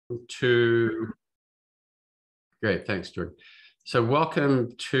to, great, thanks, Jordan. So welcome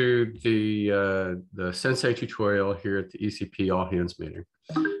to the SENSEI tutorial here at the ECP All Hands meeting.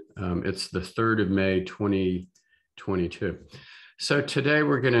 It's the 3rd of May, 2022. So today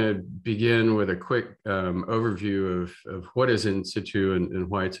we're going to begin with a quick overview of what is in situ and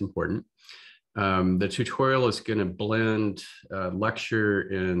why it's important. The tutorial is going to blend lecture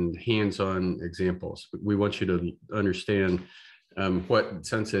and hands-on examples. We want you to understand what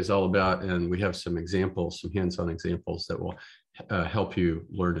SENSEI is all about, and we have some examples, some hands-on examples that will help you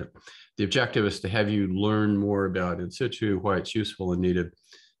learn it. The objective is to have you learn more about in situ, why it's useful and needed.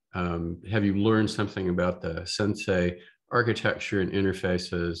 Have you learned something about the SENSEI architecture and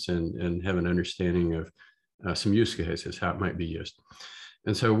interfaces, and have an understanding of some use cases, how it might be used.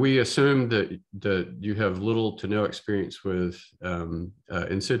 And so we assume that you have little to no experience with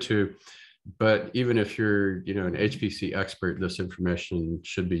in situ, but even if you're an HPC expert, this information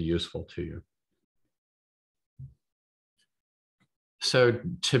should be useful to you. So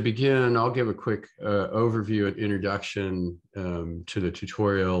to begin, I'll give a quick overview and introduction to the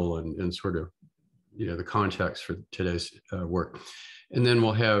tutorial and sort of the context for today's work. And then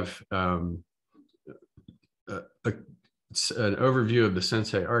we'll have an overview of the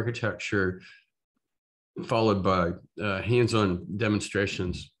SENSEI architecture, followed by hands-on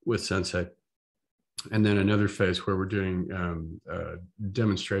demonstrations with SENSEI. And then another phase where we're doing a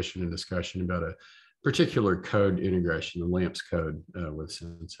demonstration and discussion about a particular code integration, the LAMPS code with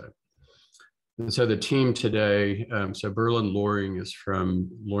SENSEI. And so the team today, so Berlin Loring is from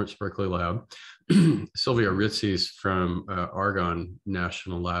Lawrence Berkeley Lab, Sylvia Ritzi is from Argonne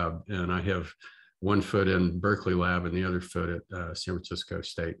National Lab, and I have one foot in Berkeley Lab and the other foot at San Francisco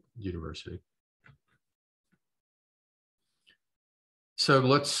State University. So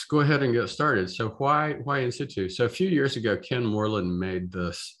let's go ahead and get started. So why in situ? So a few years ago, Ken Moreland made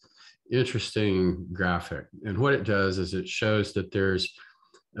this interesting graphic. And what it does is it shows that there's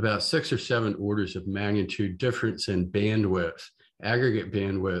about 6 or 7 orders of magnitude difference in bandwidth, aggregate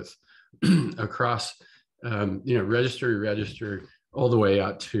bandwidth across, register to register all the way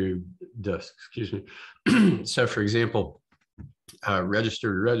out to disk, excuse me. So for example,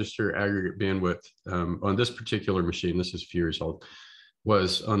 register to register aggregate bandwidth on this particular machine, this is a few years old,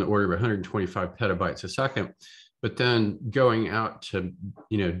 was on the order of 125 petabytes a second. But then going out to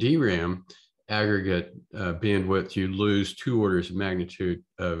DRAM aggregate bandwidth, you lose 2 orders of magnitude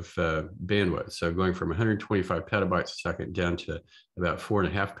of bandwidth. So going from 125 petabytes a second down to about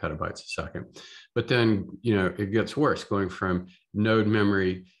 4.5 petabytes a second. But then it gets worse, going from node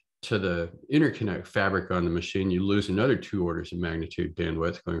memory to the interconnect fabric on the machine, you lose another 2 orders of magnitude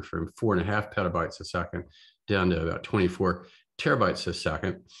bandwidth, going from 4.5 petabytes a second down to about 24 terabytes a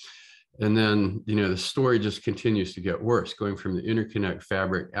second. And then, the story just continues to get worse. Going from the interconnect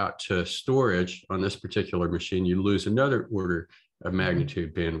fabric out to storage on this particular machine, you lose another order of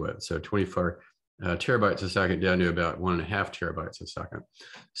magnitude bandwidth. So 24 terabytes a second down to about 1.5 terabytes a second.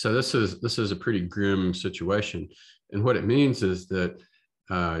 So this is a pretty grim situation. And what it means is that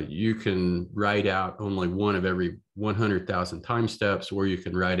you can write out only one of every 100,000 time steps, or you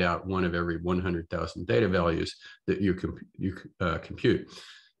can write out one of every 100,000 data values that you compute.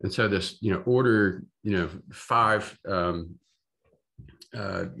 And so this, order, 5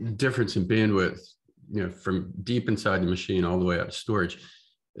 difference in bandwidth, from deep inside the machine all the way out to storage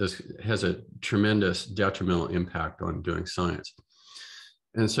has a tremendous detrimental impact on doing science.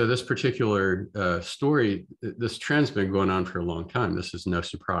 And so this particular story, this trend's been going on for a long time. This is no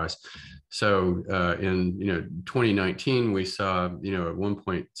surprise. So in 2019, we saw a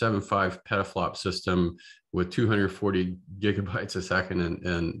 1.75 petaflop system with 240 gigabytes a second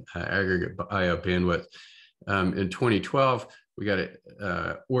and aggregate I/O bandwidth. In 2012, we got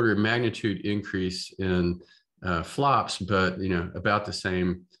an order of magnitude increase in flops, but about the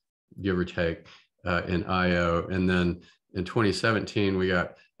same, give or take, in I/O. And then in 2017, we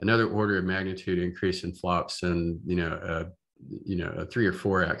got another order of magnitude increase in flops and a 3 or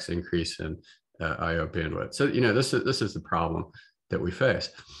 4x increase in I/O bandwidth. So this is the problem that we face.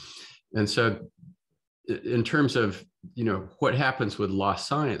 And so in terms of what happens with lost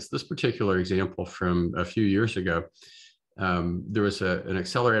science, this particular example from a few years ago, there was an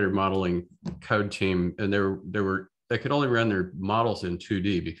accelerator modeling code team, and they could only run their models in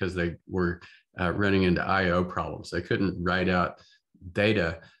 2D because they were running into I/O problems. They couldn't write out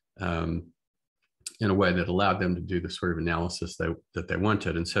data in a way that allowed them to do the sort of analysis that they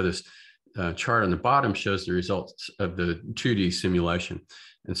wanted. And so this chart on the bottom shows the results of the 2D simulation.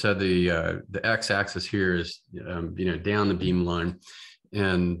 And so the x-axis here is down the beam line,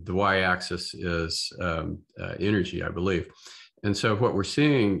 and the y-axis is energy, I believe. And so what we're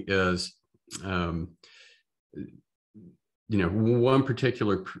seeing is, one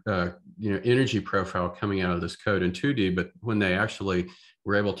particular, energy profile coming out of this code in 2D, but when they actually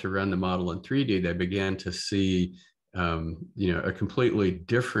were able to run the model in 3D, they began to see, a completely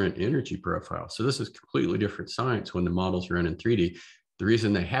different energy profile. So this is completely different science when the models run in 3D. The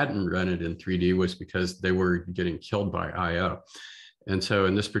reason they hadn't run it in 3D was because they were getting killed by I/O. And so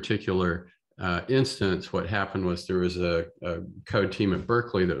in this particular instance, what happened was there was a code team at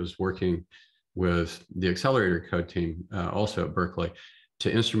Berkeley that was working with the accelerator code team also at Berkeley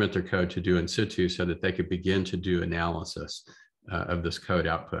to instrument their code to do in situ so that they could begin to do analysis of this code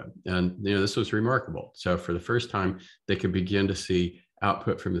output. And this was remarkable. So for the first time, they could begin to see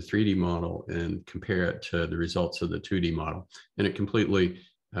output from the 3D model and compare it to the results of the 2D model. And it completely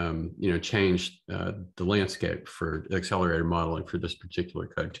changed the landscape for accelerator modeling for this particular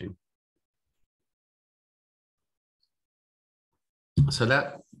code team. So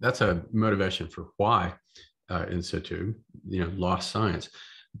that's a motivation for why in situ, lost science.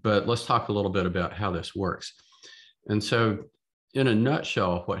 But let's talk a little bit about how this works. And so in a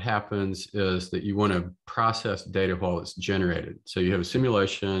nutshell, what happens is that you want to process data while it's generated. So you have a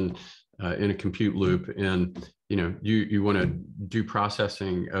simulation in a compute loop, and you want to do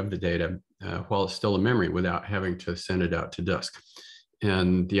processing of the data while it's still in memory without having to send it out to disk.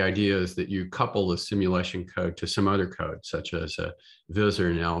 And the idea is that you couple the simulation code to some other code, such as a viz or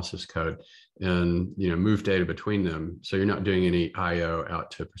analysis code, and move data between them. So you're not doing any I/O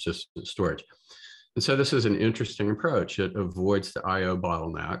out to persistent storage. And so this is an interesting approach. It avoids the I/O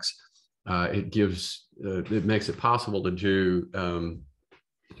bottlenecks. It makes it possible to do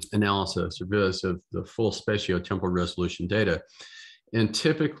analysis or viz of the full spatio-temporal resolution data. And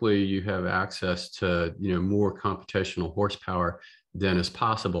typically you have access to more computational horsepower than is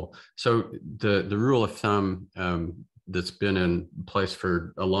possible. So the rule of thumb that's been in place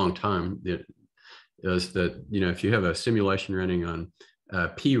for a long time is that if you have a simulation running on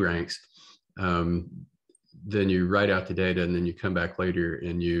P ranks, then you write out the data and then you come back later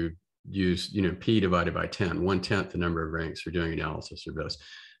and you use P divided by 10, 1/10 the number of ranks for doing analysis or viz.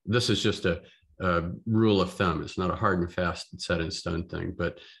 This is just a rule of thumb. It's not a hard and fast set in stone thing,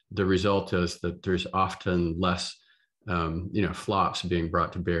 but the result is that there's often less flops being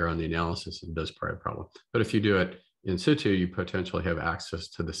brought to bear on the analysis of this part of the problem. But if you do it in situ, you potentially have access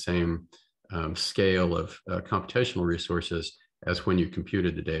to the same scale of computational resources as when you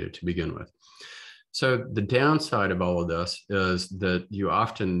computed the data to begin with. So the downside of all of this is that you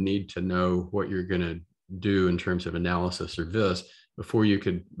often need to know what you're going to do in terms of analysis or viz before you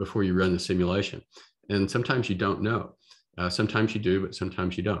run the simulation. And sometimes you don't know. Sometimes you do, but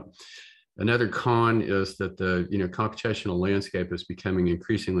sometimes you don't. Another con is that the computational landscape is becoming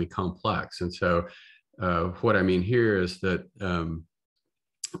increasingly complex. And so what I mean here is that gone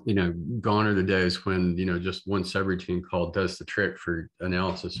are the days when just one subroutine call does the trick for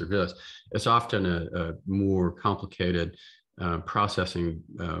analysis or viz. It's often a more complicated processing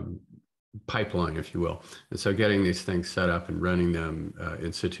pipeline, if you will. And so getting these things set up and running them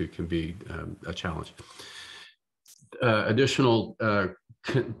in situ can be a challenge. Additional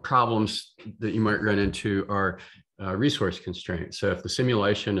problems that you might run into are resource constraints. So if the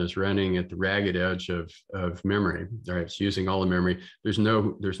simulation is running at the ragged edge of memory, right, it's using all the memory, there's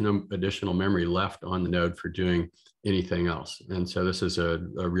no additional memory left on the node for doing anything else. And so this is a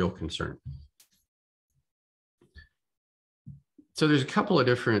real concern. So there's a couple of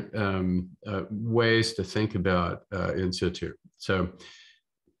different ways to think about in situ. So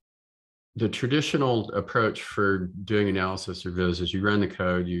the traditional approach for doing analysis or viz is you run the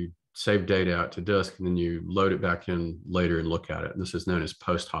code, you save data out to disk, and then you load it back in later and look at it. And this is known as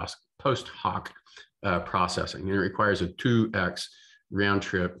post hoc processing. And it requires a 2x round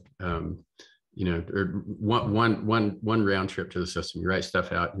trip, or one round trip to the system. You write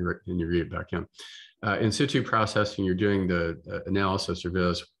stuff out and you read it back in. In situ processing, you're doing the analysis or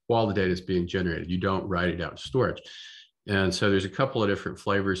viz while the data is being generated. You don't write it out to storage. And so there's a couple of different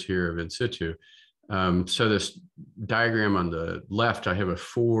flavors here of in situ. So this diagram on the left, I have a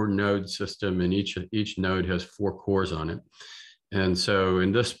 4-node system, and each node has 4 cores on it. And so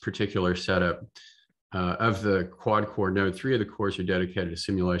in this particular setup, of the quad core node, 3 of the cores are dedicated to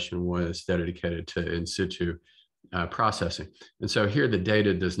simulation, 1 is dedicated to in situ processing. And so here the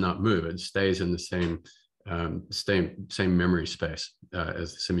data does not move; it stays in the same memory space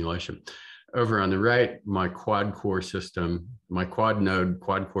as the simulation. Over on the right, my quad core system, my quad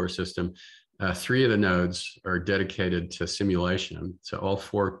core system, 3 of the nodes are dedicated to simulation. So all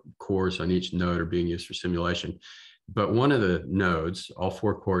 4 cores on each node are being used for simulation. But one of the nodes, all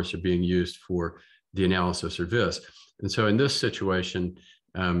 4 cores are being used for the analysis or vis. And so in this situation,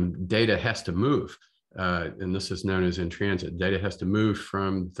 data has to move. And this is known as in transit. Data has to move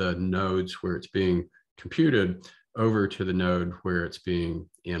from the nodes where it's being computed over to the node where it's being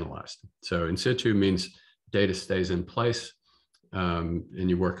analyzed. So in situ means data stays in place, and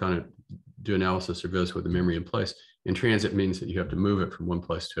you work on it, do analysis or vis with the memory in place. In transit means that you have to move it from one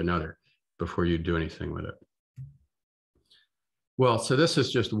place to another before you do anything with it. Well, so this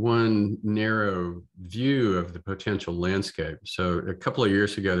is just one narrow view of the potential landscape. So a couple of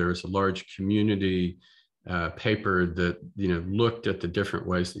years ago, there was a large community paper that looked at the different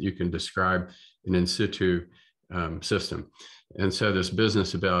ways that you can describe an in situ system. And so this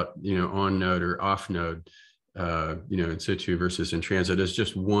business about on node or off node, in situ versus in transit is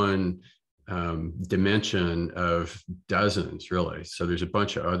just one dimension of dozens, really. So there's a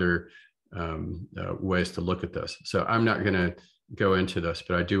bunch of other ways to look at this. So I'm not going to go into this,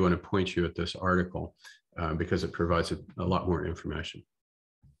 but I do want to point you at this article because it provides a lot more information.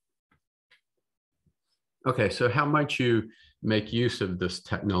 Okay, so how might you make use of this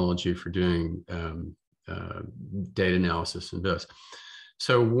technology for doing data analysis and this?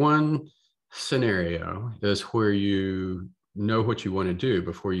 So one scenario is where you know what you want to do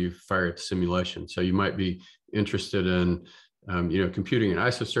before you fire up the simulation. So you might be interested in computing an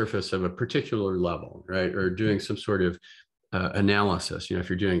isosurface of a particular level, right? Or doing some sort of analysis. If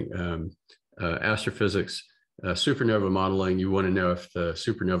you're doing astrophysics, supernova modeling, you want to know if the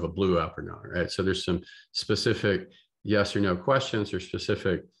supernova blew up or not, right? So there's some specific yes or no questions or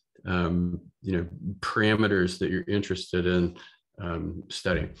specific parameters that you're interested in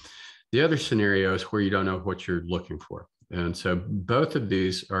studying. The other scenario is where you don't know what you're looking for. And so both of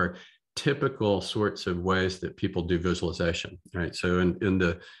these are typical sorts of ways that people do visualization, right? So in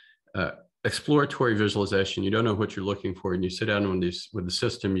the exploratory visualization, you don't know what you're looking for, and you sit down with the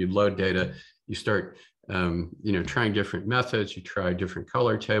system, you load data, you start trying different methods, you try different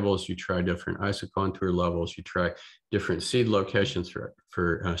color tables, you try different isocontour levels, you try different seed locations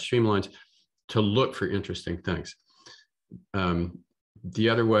for streamlines to look for interesting things. The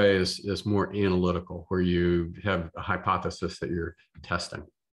other way is more analytical, where you have a hypothesis that you're testing.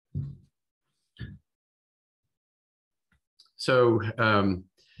 So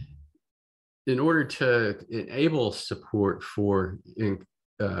in order to enable support for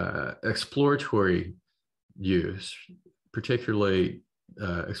exploratory use, particularly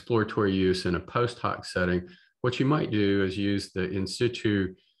exploratory use in a post hoc setting, what you might do is use the in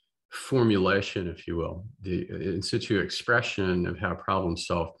situ formulation, if you will, the in situ expression of how problems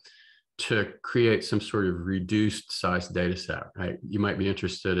solve to create some sort of reduced size data set, right? You might be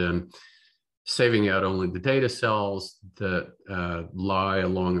interested in saving out only the data cells that lie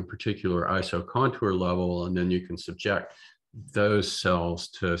along a particular isocontour level, and then you can subject those cells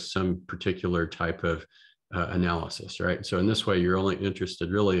to some particular type of analysis, right? So in this way, you're only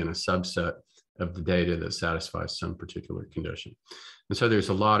interested really in a subset of the data that satisfies some particular condition. And so there's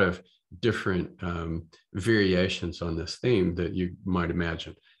a lot of different variations on this theme that you might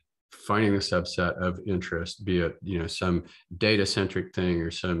imagine. Finding a subset of interest, be it some data-centric thing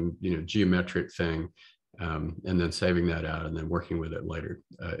or some geometric thing, and then saving that out and then working with it later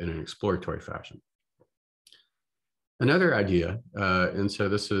in an exploratory fashion. Another idea, and so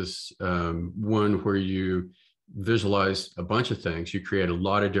this is one where you visualize a bunch of things, you create a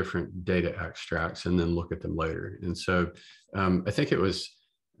lot of different data extracts and then look at them later. And so I think it was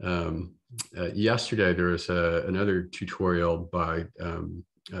yesterday, there was another tutorial by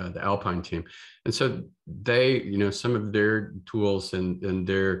the Alpine team. And so they, some of their tools and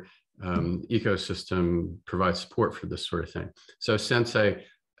their ecosystem provide support for this sort of thing. So SENSEI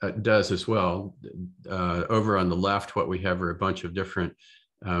does as well. Over on the left, what we have are a bunch of different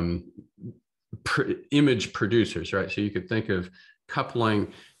image producers, right? So you could think of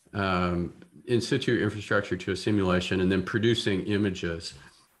coupling in situ infrastructure to a simulation and then producing images,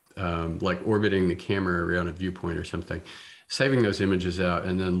 like orbiting the camera around a viewpoint or something, saving those images out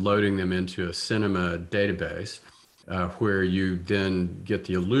and then loading them into a cinema database where you then get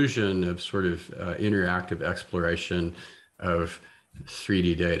the illusion of sort of interactive exploration of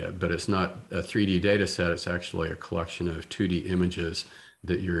 3D data, but it's not a 3D data set, it's actually a collection of 2D images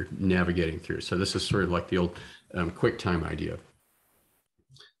that you're navigating through. So this is sort of like the old QuickTime idea.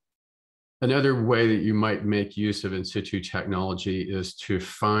 Another way that you might make use of in situ technology is to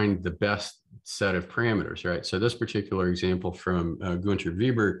find the best set of parameters, right? So this particular example from Gunther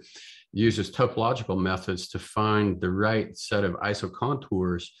Weber uses topological methods to find the right set of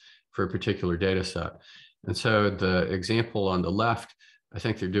isocontours for a particular data set. And so the example on the left, I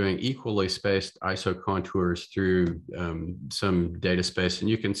think they're doing equally spaced isocontours through some data space. And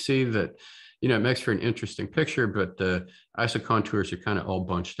you can see that it makes for an interesting picture, but the isocontours are kind of all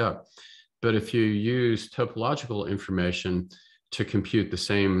bunched up. But if you use topological information to compute the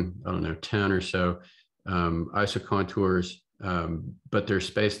same, I don't know, 10 or so isocontours, but they're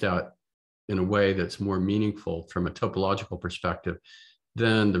spaced out in a way that's more meaningful from a topological perspective,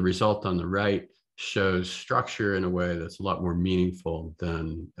 then the result on the right shows structure in a way that's a lot more meaningful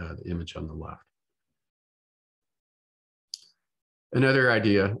than the image on the left. Another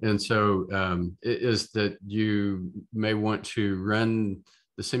idea, and so is that you may want to run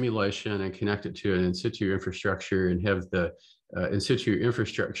the simulation and connect it to an in situ infrastructure and have the in situ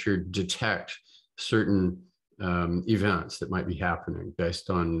infrastructure detect certain events that might be happening based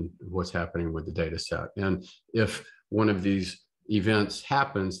on what's happening with the data set. And if one of these events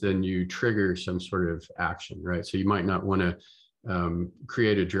happens, then you trigger some sort of action, right? So you might not want to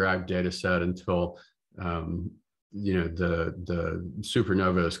create a derived data set until the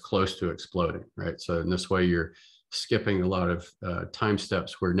supernova is close to exploding, right? So in this way, you're skipping a lot of time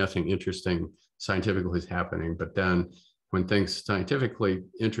steps where nothing interesting scientifically is happening. But then when things scientifically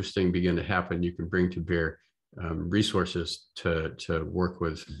interesting begin to happen, you can bring to bear resources to work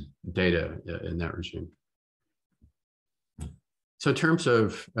with data in that regime. So in terms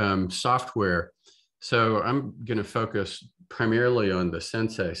of software, so I'm going to focus primarily on the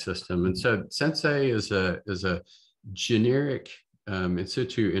SENSEI system. And so SENSEI is a generic in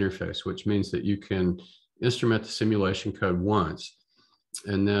situ interface, which means that you can instrument the simulation code once,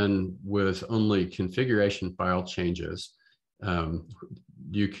 and then with only configuration file changes,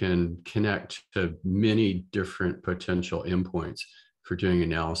 you can connect to many different potential endpoints for doing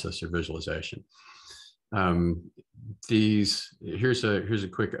analysis or visualization. Here's a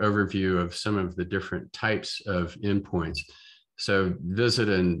quick overview of some of the different types of endpoints. So Visit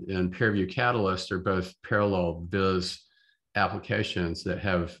and PairView Catalyst are both parallel viz applications that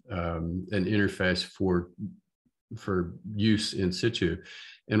have an interface for use in situ.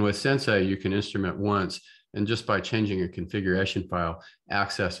 And with SENSEI, you can instrument once, and just by changing a configuration file,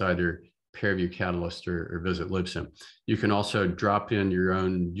 access either PairView Catalyst or Visit libsim. You can also drop in your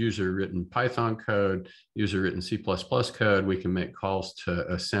own user-written Python code, user-written C++ code. We can make calls to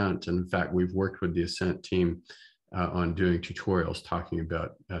Ascent. And in fact, we've worked with the Ascent team on doing tutorials talking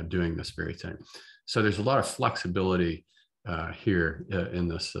about doing this very thing. So there's a lot of flexibility here in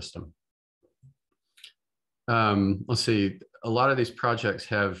this system. Let's see, a lot of these projects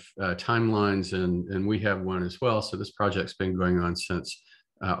have timelines, and we have one as well. So this project's been going on since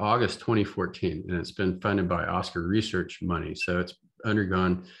August 2014, and it's been funded by Oscar Research money. So it's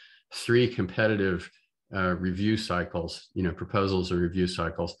undergone 3 competitive review cycles, proposals and review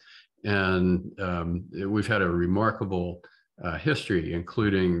cycles. And we've had a remarkable history,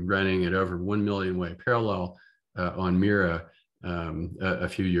 including running at over 1 million way parallel on Mira a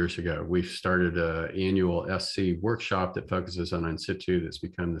few years ago. We've started an annual SC workshop that focuses on in situ. That's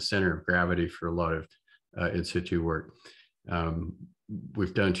become the center of gravity for a lot of in situ work.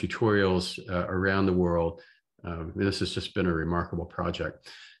 We've done tutorials around the world. This has just been a remarkable project.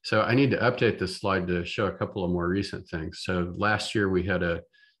 So I need to update this slide to show a couple of more recent things. So last year we had a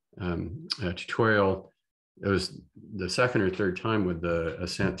tutorial. It was the second or third time with the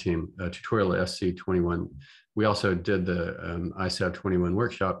Ascent team, tutorial at SC21. We also did the ISAB 21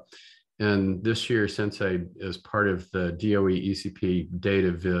 workshop. And this year, SENSEI is part of the DOE ECP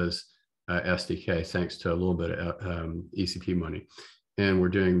Data-Vis SDK, thanks to a little bit of ECP money. And we're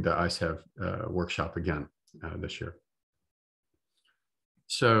doing the ISAB workshop again this year.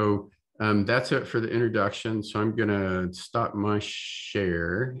 So that's it for the introduction. So I'm going to stop my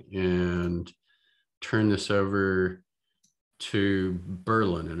share and turn this over to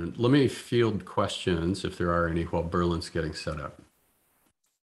Berlin. And let me field questions if there are any while Berlin's getting set up.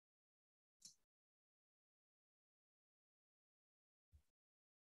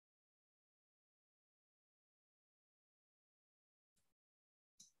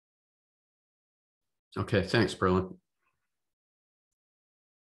 Okay, thanks, Berlin.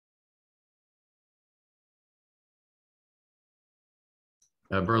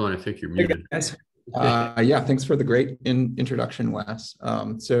 Berlin, I think you're muted. Hey yeah, thanks for the great introduction, Wes.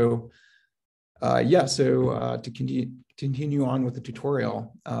 To continue on with the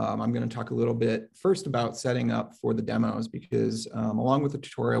tutorial, I'm going to talk a little bit first about setting up for the demos, because along with the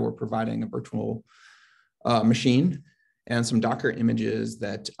tutorial, we're providing a virtual machine and some Docker images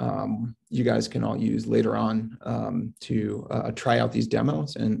that you guys can all use later on to try out these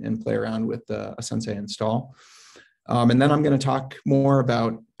demos and play around with a SENSEI install. And then I'm going to talk more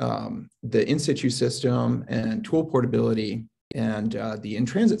about the in-situ system and tool portability, and the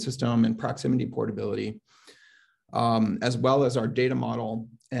in-transit system and proximity portability, as well as our data model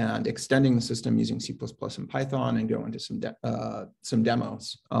and extending the system using C++ and Python, and go into some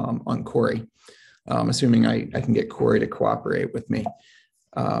demos on Cori, assuming I can get Cori to cooperate with me.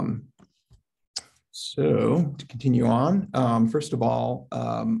 So to continue on, first of all,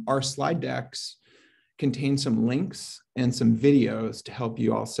 our slide decks contain some links and some videos to help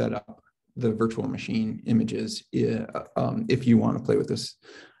you all set up the virtual machine images if you want to play with this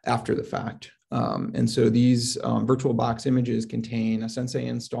after the fact. And so these VirtualBox images contain a SENSEI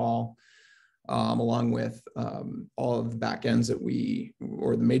install, along with all of the backends that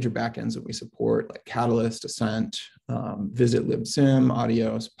or the major backends that we support, like Catalyst, Ascent, Visit libsim,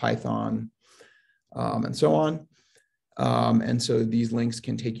 Audios, Python, and so on. And so these links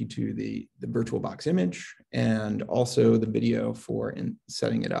can take you to the VirtualBox image and also the video for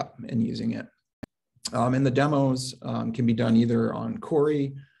setting it up and using it. And the demos can be done either on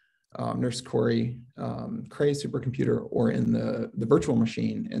Cori, Nurse Cori, Cray supercomputer, or in the virtual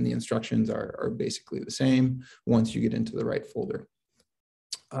machine, and the instructions are basically the same once you get into the right folder.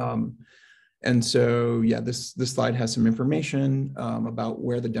 And so, yeah, this slide has some information about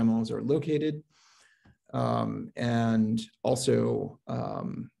where the demos are located. And also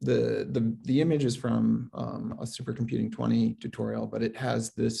the image is from a Supercomputing 20 tutorial, but it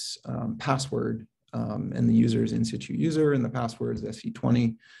has this password, and the user is in-situ user, and the password is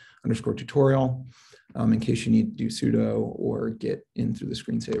SE20_tutorial, in case you need to do sudo or get in through the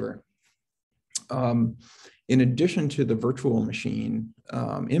screensaver. In addition to the virtual machine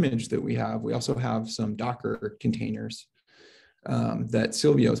image that we also have some Docker containers that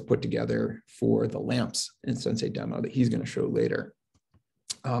Silvio's put together for the lamps in SENSEI demo that he's going to show later.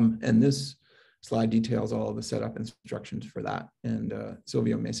 And this slide details all of the setup instructions for that. And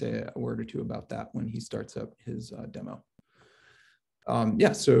Silvio may say a word or two about that when he starts up his demo.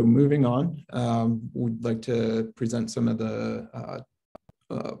 Yeah, so moving on, we'd like to present some of the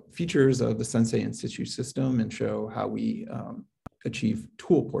features of the SENSEI in-situ system and show how we achieve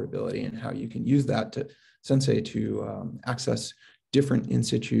tool portability and how you can use that to SENSEI to access different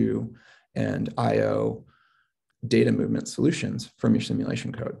in-situ and I/O data movement solutions from your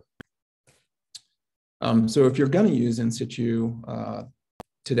simulation code. So if you're going to use in-situ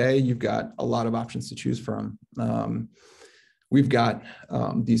today, you've got a lot of options to choose from. We've got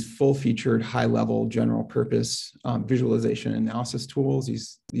these full-featured, high-level, general-purpose visualization analysis tools.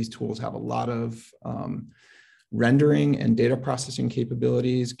 These tools have a lot of rendering and data processing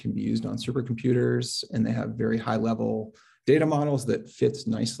capabilities, can be used on supercomputers, and they have very high-level data models that fits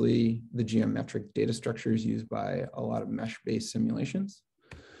nicely the geometric data structures used by a lot of mesh-based simulations.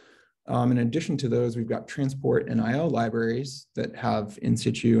 In addition to those, we've got transport and I/O libraries that have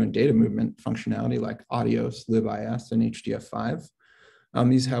in-situ and data movement functionality like Audios, libIS, and HDF5.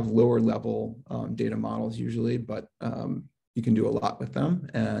 These have lower level data models usually, but you can do a lot with them,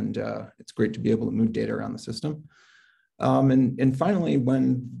 and it's great to be able to move data around the system. And finally,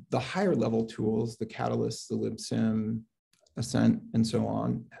 when the higher level tools, the Catalyst, the libsim, Ascent, and so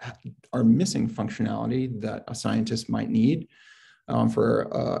on, are missing functionality that a scientist might need for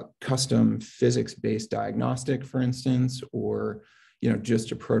a custom physics-based diagnostic, for instance, or just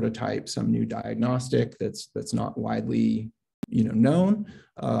to prototype some new diagnostic that's not widely known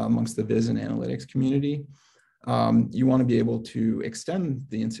amongst the viz and analytics community. You want to be able to extend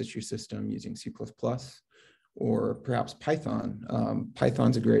the in-situ system using C++ or perhaps Python.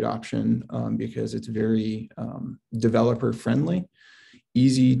 Python's a great option because it's very developer friendly,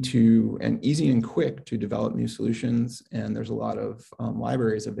 easy and quick to develop new solutions, and there's a lot of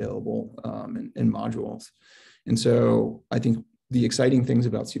libraries available and modules. And so I think the exciting things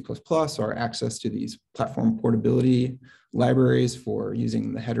about C++ are access to these platform portability libraries for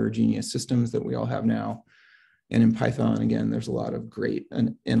using the heterogeneous systems that we all have now. And in Python, again, there's a lot of great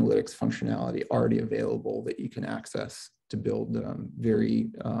analytics functionality already available that you can access to build very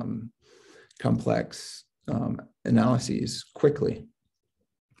complex analyses quickly.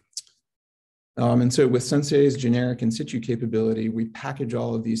 And so with SENSEI's generic in-situ capability, we package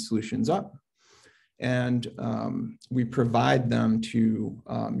all of these solutions up, and we provide them to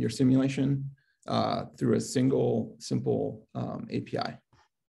your simulation through a single, simple API.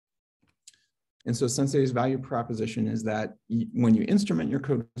 And so SENSEI's value proposition is that when you instrument your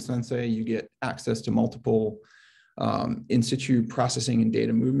code with SENSEI, you get access to multiple in-situ processing and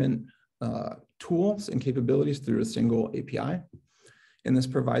data movement tools and capabilities through a single API. And this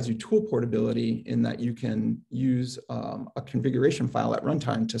provides you tool portability in that you can use a configuration file at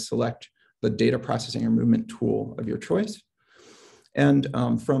runtime to select the data processing or movement tool of your choice. And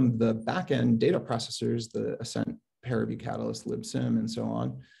from the backend data processors, the Ascent, Parity, Catalyst, libsim, and so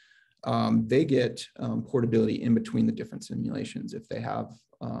on, they get portability in between the different simulations. If they have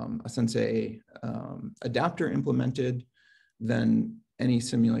a SENSEI adapter implemented, then any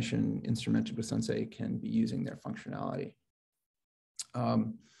simulation instrumented with SENSEI can be using their functionality.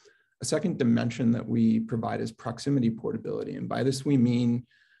 A second dimension that we provide is proximity portability. And by this, we mean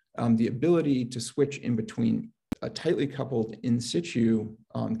the ability to switch in between a tightly coupled in situ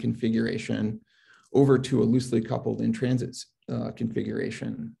configuration over to a loosely coupled in transit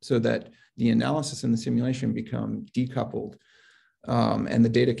configuration, so that the analysis and the simulation become decoupled and the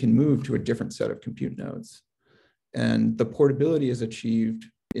data can move to a different set of compute nodes. And the portability is achieved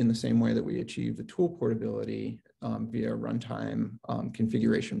in the same way that we achieve the tool portability via runtime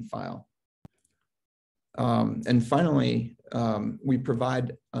configuration file. And finally, we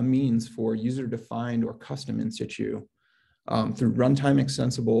provide a means for user-defined or custom in situ through runtime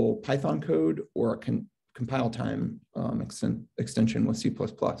extensible Python code or a compile time extension with C++.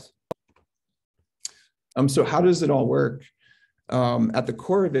 So how does it all work? At the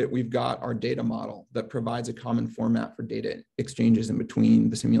core of it, we've got our data model that provides a common format for data exchanges in between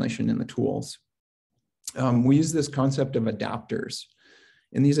the simulation and the tools. We use this concept of adapters.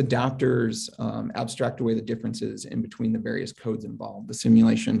 And these adapters abstract away the differences in between the various codes involved, the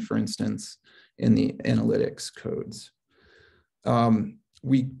simulation, for instance, and the analytics codes.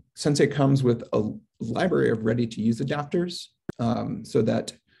 SENSEI comes with a library of ready-to-use adapters so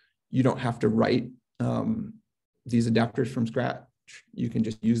that you don't have to write these adapters from scratch. You can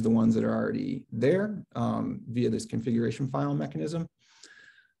just use the ones that are already there via this configuration file mechanism.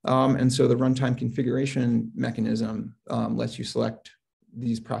 And so the runtime configuration mechanism lets you select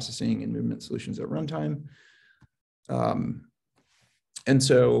these processing and movement solutions at runtime. And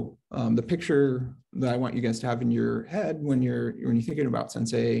so the picture that I want you guys to have in your head when you're thinking about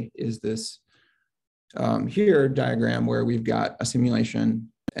SENSEI is this here diagram where we've got a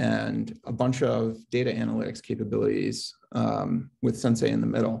simulation and a bunch of data analytics capabilities with SENSEI in the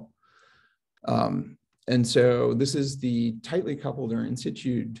middle. And so this is the tightly coupled or in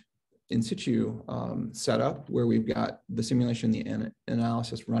situ setup where we've got the simulation, the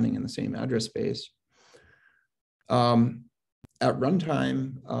analysis running in the same address space. At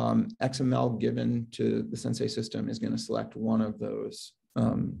runtime, XML given to the SENSEI system is going to select one of those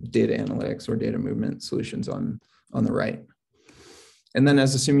data analytics or data movement solutions on the right. And then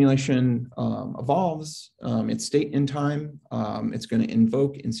as the simulation evolves, its state in time, it's going to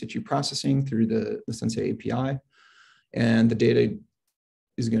invoke in situ processing through the SENSEI API, and the data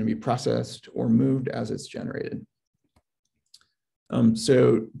is going to be processed or moved as it's generated.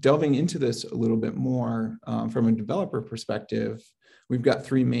 So delving into this a little bit more from a developer perspective, we've got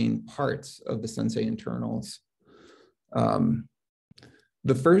three main parts of the SENSEI internals.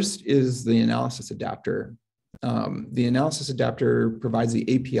 The first is the analysis adapter. The analysis adapter provides the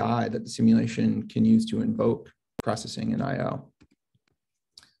API that the simulation can use to invoke processing and I/O.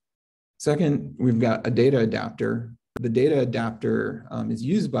 Second, we've got a data adapter. The data adapter is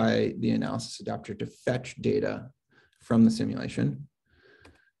used by the analysis adapter to fetch data from the simulation.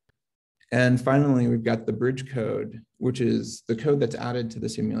 And finally, we've got the bridge code, which is the code that's added to the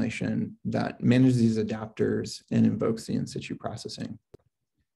simulation that manages these adapters and invokes the in situ processing.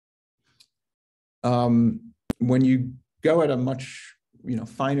 When you go at a much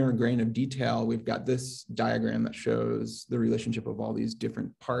finer grain of detail, we've got this diagram that shows the relationship of all these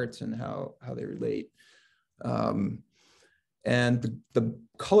different parts and how they relate. And the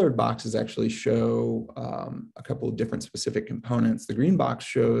colored boxes actually show a couple of different specific components. The green box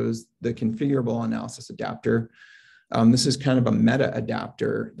shows the configurable analysis adapter. This is kind of a meta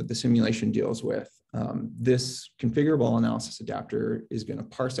adapter that the simulation deals with. This configurable analysis adapter is going to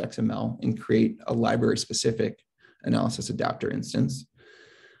parse XML and create a library-specific analysis adapter instance.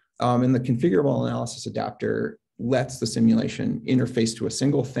 And the configurable analysis adapter lets the simulation interface to a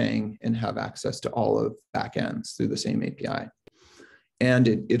single thing and have access to all of backends through the same API. And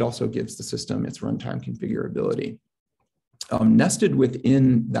it also gives the system its runtime configurability. Nested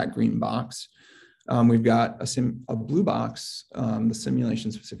within that green box, we've got a blue box, the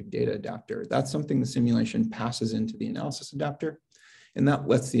simulation-specific data adapter. That's something the simulation passes into the analysis adapter, and that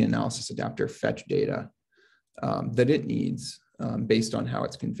lets the analysis adapter fetch data that it needs based on how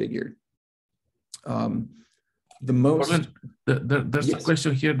it's configured. There's a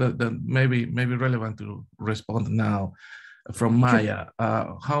question here that maybe relevant to respond now from Maya.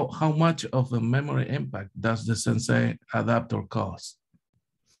 How much of the memory impact does the SENSEI adapter cost?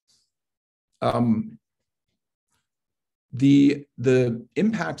 The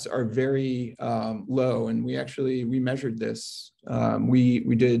impacts are very low, and we measured this.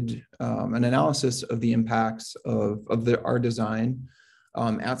 We did an analysis of the impacts of our design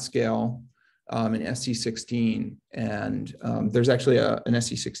at scale in SC16, and there's actually an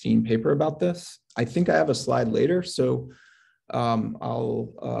SC16 paper about this. I think I have a slide later, so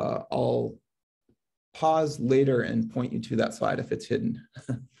I'll pause later and point you to that slide if it's hidden.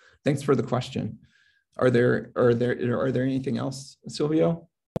 Thanks for the question. Are there anything else, Silvio?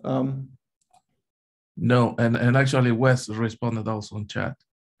 No, and actually Wes responded also on chat.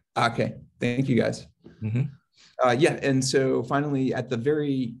 Okay, thank you guys. Mm-hmm. Yeah, and so finally, at the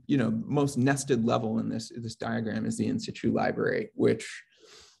very most nested level in this diagram is the in situ library, which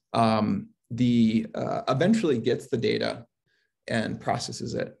eventually gets the data and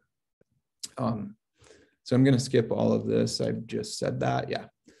processes it. So I'm going to skip all of this. I've just said that. Yeah.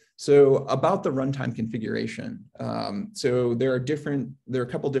 So about the runtime configuration. So there are a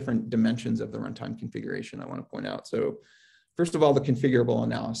couple different dimensions of the runtime configuration I want to point out. So first of all, the configurable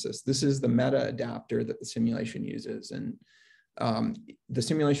analysis. This is the meta adapter that the simulation uses. And the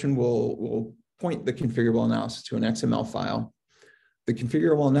simulation will point the configurable analysis to an XML file. The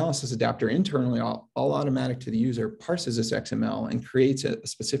configurable analysis adapter internally, all automatic to the user, parses this XML and creates a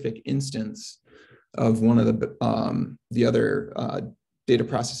specific instance of one of the other data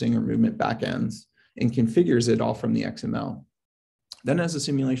processing or movement backends and configures it all from the XML. Then as the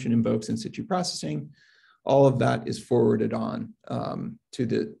simulation invokes in situ processing, all of that is forwarded on to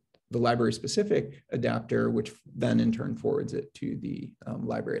the library specific adapter, which then in turn forwards it to the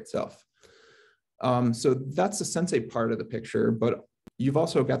library itself. So that's the SENSEI part of the picture, but you've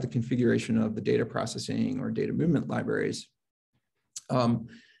also got the configuration of the data processing or data movement libraries.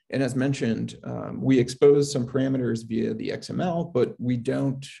 And as mentioned, we expose some parameters via the XML, but we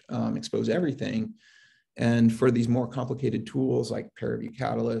don't expose everything. And for these more complicated tools like ParaView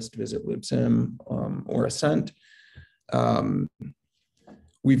Catalyst, Visit libsim, or Ascent,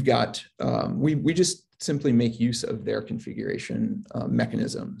 we've got, we just simply make use of their configuration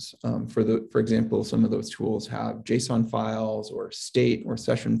mechanisms. For example, some of those tools have JSON files or state or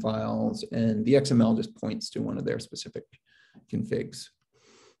session files, and the XML just points to one of their specific configs.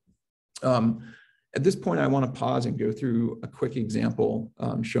 At this point, I want to pause and go through a quick example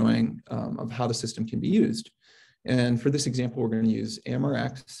showing of how the system can be used. And for this example, we're going to use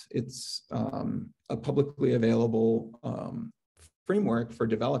AMRX. It's a publicly available framework for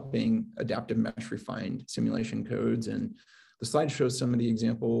developing adaptive mesh refined simulation codes. And the slide shows some of the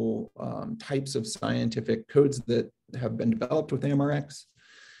example types of scientific codes that have been developed with AMRX.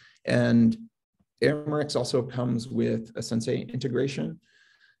 And AMRX also comes with a SENSEI integration.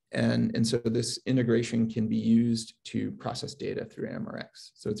 And so this integration can be used to process data through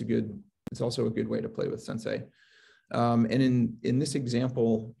AMRX. So it's also a good way to play with SENSEI. And in this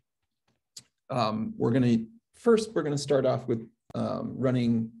example, we're going to start off with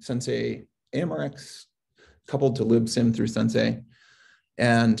running SENSEI AMRX coupled to libsim through SENSEI.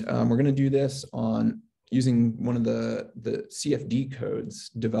 And we're going to do this on using one of the CFD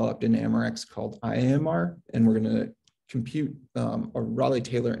codes developed in AMRX called IAMR. And we're going to compute a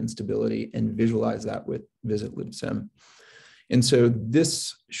Raleigh-Taylor instability and visualize that with Visit libsim. And so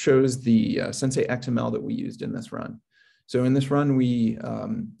this shows the SENSEI XML that we used in this run. So in this run, we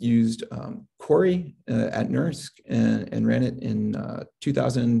used Cori at NERSC and ran it in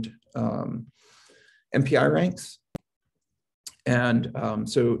 2000 MPI ranks. And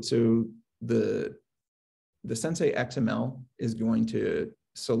so the SENSEI XML is going to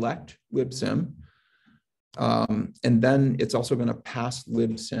select libsim. And then it's also going to pass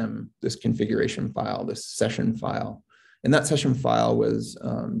libsim this configuration file, this session file. And that session file was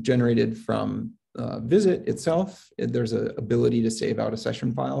generated from Visit itself. There's an ability to save out a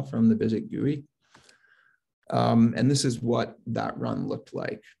session file from the Visit GUI. And this is what that run looked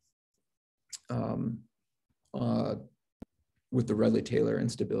like with the Raleigh-Taylor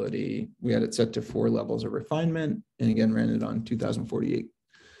instability. We had it set to 4 levels of refinement, and again, ran it on 2048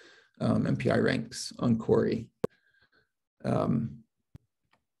 MPI ranks on Cori.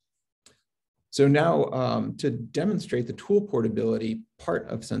 So now to demonstrate the tool portability part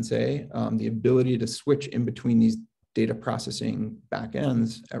of SENSEI, the ability to switch in between these data processing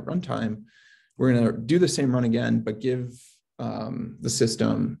backends at runtime, we're going to do the same run again, but give the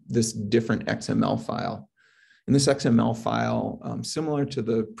system this different XML file. And this XML file, similar to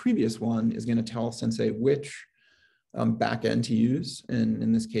the previous one, is going to tell SENSEI which backend to use. And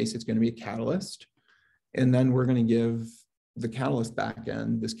in this case, it's going to be a Catalyst. And then we're going to give the Catalyst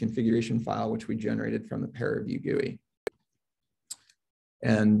backend this configuration file, which we generated from the ParaView GUI,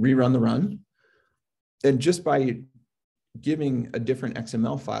 and rerun the run. And just by giving a different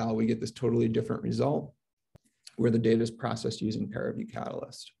XML file, we get this totally different result where the data is processed using ParaView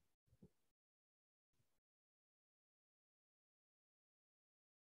Catalyst.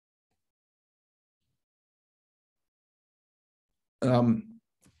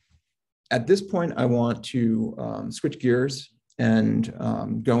 At this point, I want to switch gears and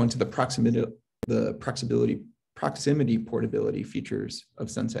go into the proximity portability features of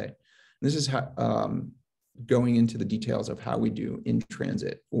SENSEI. This is how, going into the details of how we do in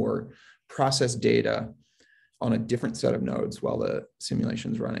transit or process data on a different set of nodes while the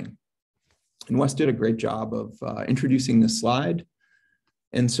simulation's running. And Wes did a great job of introducing this slide.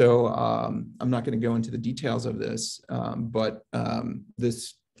 And so I'm not going to go into the details of this, but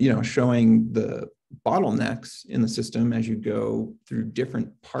this, showing the bottlenecks in the system as you go through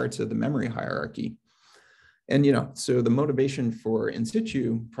different parts of the memory hierarchy. And, so the motivation for in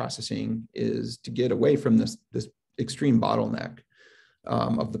situ processing is to get away from this extreme bottleneck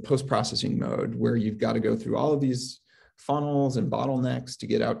of the post-processing mode, where you've got to go through all of these funnels and bottlenecks to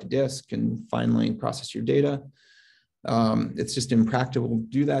get out to disk and finally process your data. It's just impractical to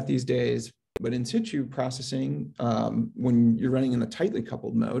do that these days. But in situ processing, when you're running in a tightly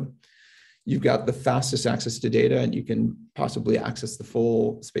coupled mode, you've got the fastest access to data, and you can possibly access the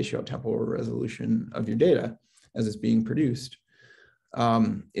full spatiotemporal resolution of your data as it's being produced.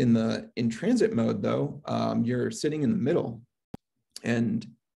 In the in-transit mode, though, you're sitting in the middle, and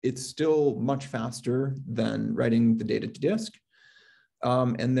it's still much faster than writing the data to disk.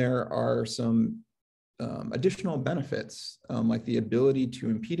 And there are some additional benefits, like the ability to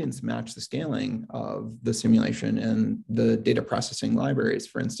impedance match the scaling of the simulation and the data processing libraries,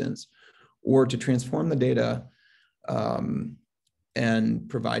 for instance, or to transform the data and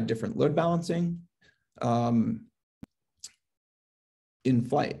provide different load balancing in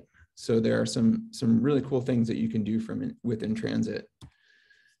flight. So there are some really cool things that you can do within transit.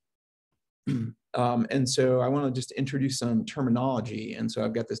 And so I want to just introduce some terminology. And so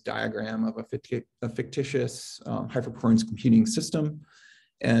I've got this diagram of a fictitious high-performance computing system.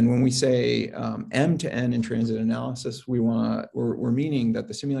 And when we say M to N in transit analysis, we're meaning that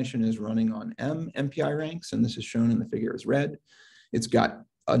the simulation is running on M MPI ranks, and this is shown in the figure as red. It's got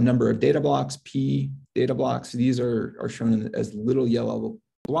a number of data blocks, P data blocks. These are shown as little yellow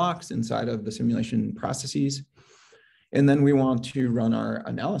blocks inside of the simulation processes. And then we want to run our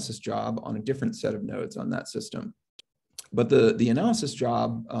analysis job on a different set of nodes on that system. But the analysis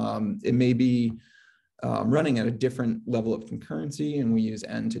job, it may be running at a different level of concurrency, and we use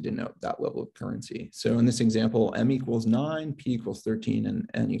N to denote that level of concurrency. So in this example, M equals 9, P equals 13, and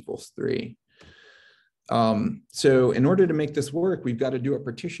N equals 3. So in order to make this work, we've got to do a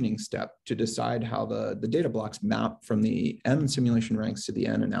partitioning step to decide how the data blocks map from the M simulation ranks to the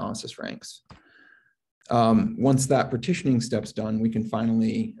N analysis ranks. Once that partitioning step's done, we can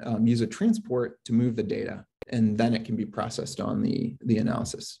finally use a transport to move the data, and then it can be processed on the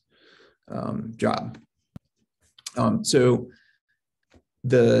analysis job. So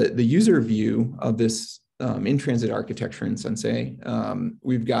the user view of this in-transit architecture in SENSEI,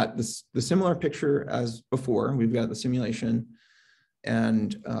 we've got the similar picture as before. We've got the simulation,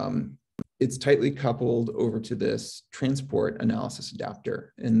 and it's tightly coupled over to this transport analysis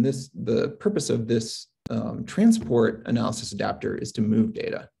adapter. And the purpose of this transport analysis adapter is to move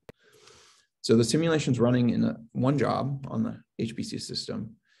data. So the simulation's running in one job on the HPC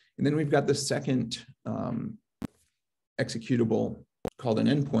system. And then we've got the second executable called an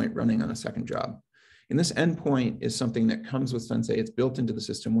endpoint running on a second job. And this endpoint is something that comes with SENSEI. It's built into the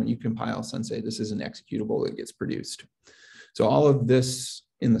system. When you compile SENSEI, this is an executable that gets produced. So all of this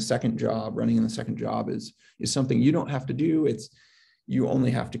in the second job, running in the second job is something you don't have to do. You only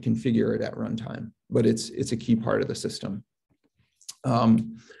have to configure it at runtime, but it's a key part of the system.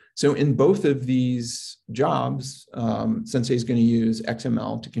 So in both of these jobs, SENSEI is going to use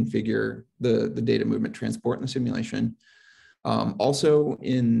XML to configure the data movement transport in the simulation. Also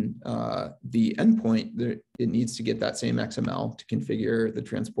in the endpoint, it needs to get that same XML to configure the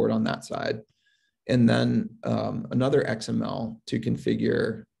transport on that side. And then another XML to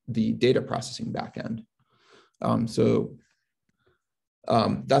configure the data processing backend.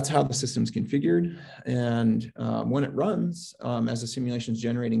 That's how the system's configured. And when it runs, as the simulation is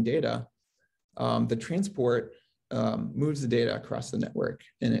generating data, the transport moves the data across the network,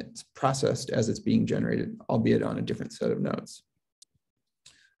 and it's processed as it's being generated, albeit on a different set of nodes.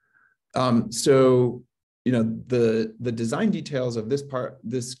 So, the design details of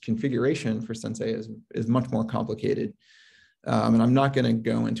this configuration for SENSEI is much more complicated. And I'm not going to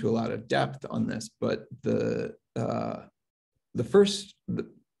go into a lot of depth on this, but the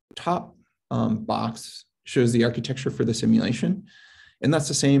top box shows the architecture for the simulation. And that's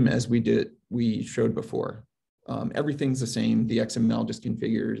the same as we showed before. Everything's the same. The XML just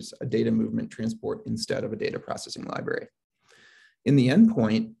configures a data movement transport instead of a data processing library. In the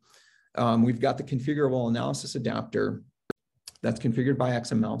endpoint, we've got the configurable analysis adapter that's configured by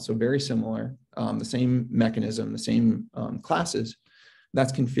XML, so very similar, the same mechanism, the same classes,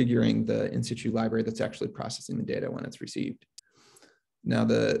 that's configuring the in situ library that's actually processing the data when it's received. Now,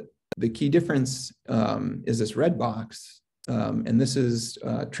 the key difference is this red box, and this is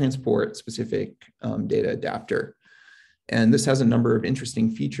transport-specific data adapter. And this has a number of interesting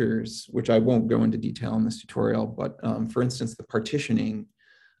features, which I won't go into detail in this tutorial, but for instance, the partitioning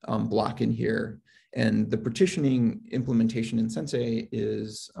block in here. And the partitioning implementation in SENSEI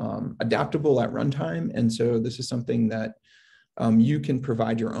is adaptable at runtime. And so this is something that you can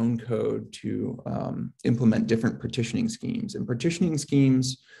provide your own code to implement different partitioning schemes. And partitioning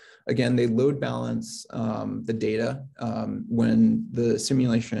schemes, again, they load balance the data when the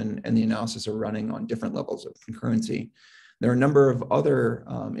simulation and the analysis are running on different levels of concurrency. There are a number of other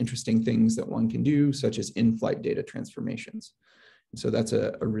interesting things that one can do, such as in-flight data transformations. So that's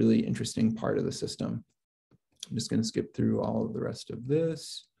a really interesting part of the system. I'm just going to skip through all of the rest of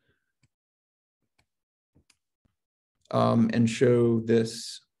this and show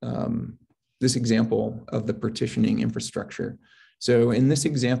this, this example of the partitioning infrastructure. So in this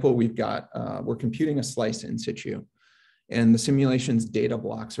example, we've got, we're computing a slice in situ, and the simulation's data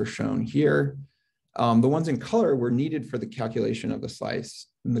blocks are shown here. The ones in color were needed for the calculation of the slice,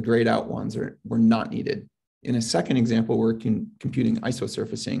 and the grayed out ones were not needed. In a second example, we're computing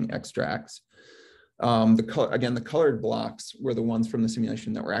isosurfacing extracts. Again, the colored blocks were the ones from the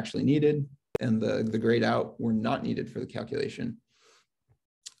simulation that were actually needed, and the grayed out were not needed for the calculation.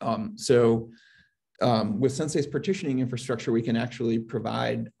 With SENSEI's partitioning infrastructure, we can actually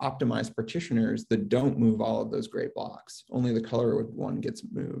provide optimized partitioners that don't move all of those gray blocks. Only the color one gets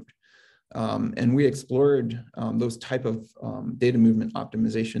moved. And we explored those type of data movement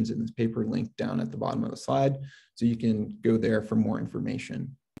optimizations in this paper linked down at the bottom of the slide. So you can go there for more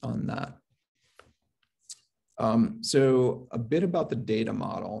information on that. So a bit about the data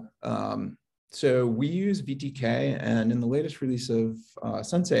model. So we use VTK, and in the latest release of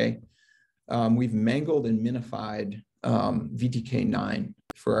SENSEI, we've mangled and minified VTK9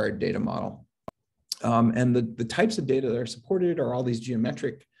 for our data model. And the types of data that are supported are all these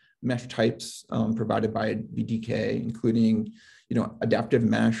geometric mesh types provided by VTK, including, adaptive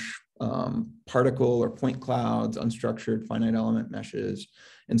mesh, particle or point clouds, unstructured finite element meshes,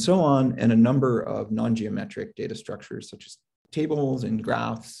 and so on, and a number of non-geometric data structures such as tables and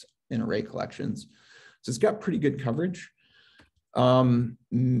graphs and array collections. So it's got pretty good coverage.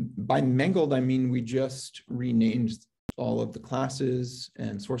 By mangled, I mean we just renamed all of the classes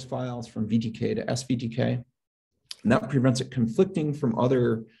and source files from VTK to SVTK. And that prevents it conflicting from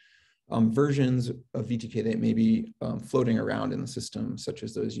other versions of VTK that may be floating around in the system, such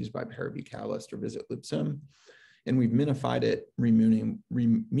as those used by Paraview Catalyst or Visit libsim. And we've minified it, meaning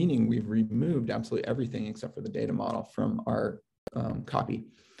we've removed absolutely everything except for the data model from our copy.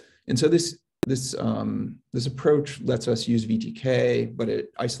 And so this approach lets us use VTK, but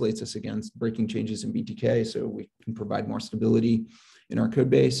it isolates us against breaking changes in VTK, so we can provide more stability in our code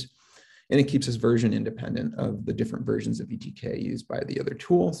base. And it keeps us version independent of the different versions of VTK used by the other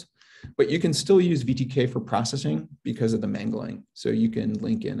tools. But you can still use VTK for processing because of the mangling. So you can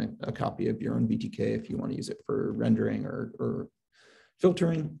link in a copy of your own VTK if you want to use it for rendering or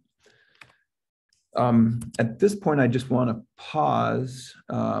filtering. At this point, I just want to pause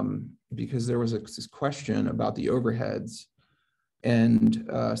because there was this question about the overheads. And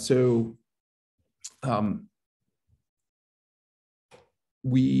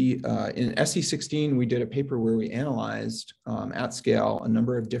in SE16, we did a paper where we analyzed at scale a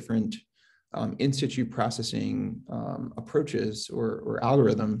number of different in situ processing approaches or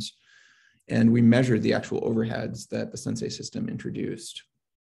algorithms, and we measured the actual overheads that the SENSEI system introduced.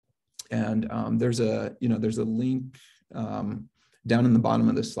 And there's a link down in the bottom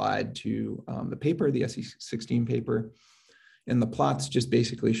of the slide to the paper, the SE16 paper. And the plots just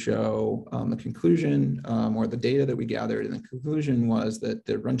basically show the conclusion or the data that we gathered. And the conclusion was that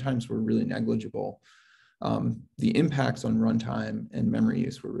the runtimes were really negligible. The impacts on runtime and memory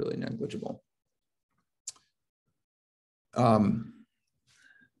use were really negligible.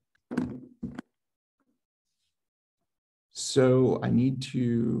 So I need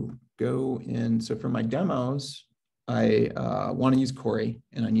to go in. So for my demos, I want to use Cori,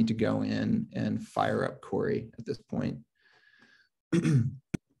 and I need to go in and fire up Cori at this point.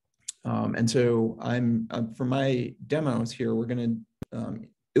 And so for my demos here, we're going to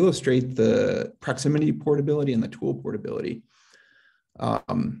illustrate the proximity portability and the tool portability. For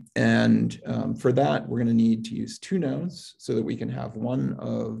that, we're going to need to use two nodes so that we can have one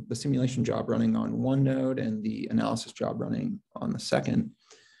of the simulation job running on one node and the analysis job running on the second.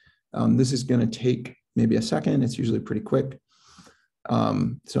 This is going to take maybe a second. It's usually pretty quick.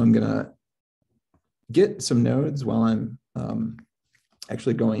 So I'm gonna get some nodes while I'm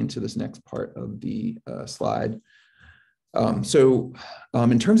actually going into this next part of the slide.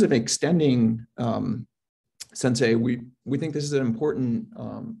 In terms of extending SENSEI, we think this is an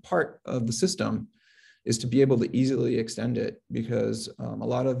important part of the system, is to be able to easily extend it, because a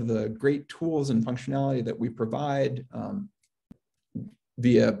lot of the great tools and functionality that we provide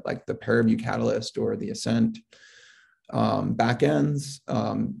via like the ParaView Catalyst or the Ascent backends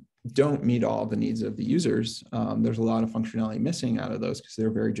don't meet all the needs of the users. There's a lot of functionality missing out of those because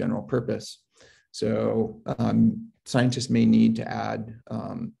they're very general purpose. So scientists may need to add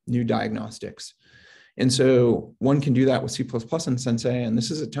new diagnostics. And so one can do that with C++ and SENSEI, and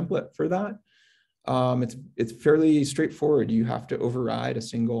this is a template for that. It's fairly straightforward. You have to override a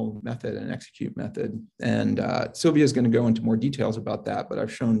single method, an execute method. And Sylvia is going to go into more details about that, but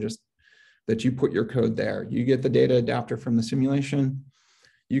I've shown just that you put your code there. You get the data adapter from the simulation.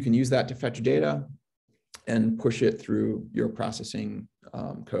 You can use that to fetch data and push it through your processing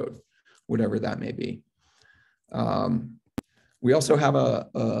code, whatever that may be. We also have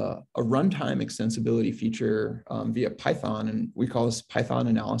a runtime extensibility feature via Python, and we call this Python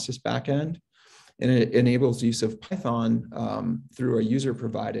analysis backend. And it enables use of Python through a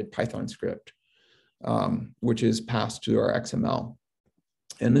user-provided Python script, which is passed to our XML.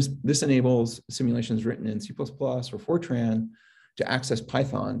 And this enables simulations written in C++ or Fortran to access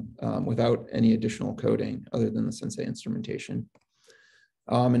Python without any additional coding other than the SENSEI instrumentation.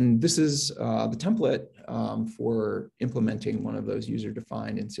 And this is the template for implementing one of those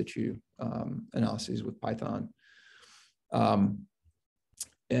user-defined in situ analyses with Python.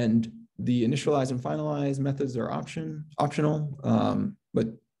 And the initialize and finalize methods are optional, but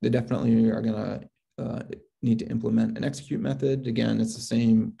they definitely are going to need to implement an execute method. Again, it's the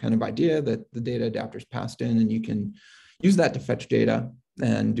same kind of idea that the data adapter is passed in, and you can use that to fetch data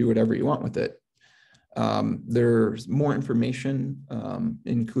and do whatever you want with it. There's more information,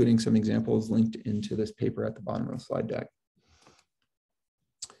 including some examples linked into this paper at the bottom of the slide deck.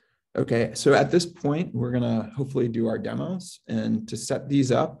 Okay, so at this point, we're gonna hopefully do our demos. And to set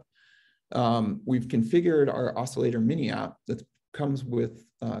these up, we've configured our oscillator mini app that comes with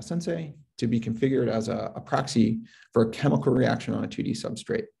SENSEI to be configured as a proxy for a chemical reaction on a 2D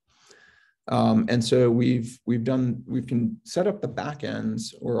substrate. And so we can set up the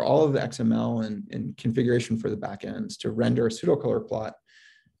backends or all of the XML and configuration for the backends to render a pseudocolor plot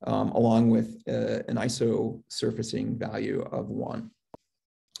along with an ISO surfacing value of 1.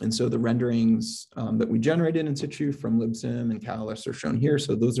 And so the renderings that we generated in situ from libsim and Catalyst are shown here.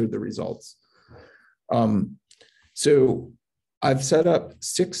 So those are the results. So I've set up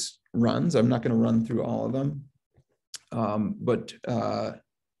 6 runs. I'm not going to run through all of them, but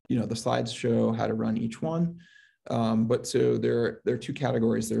you know, the slides show how to run each one. But so there are 2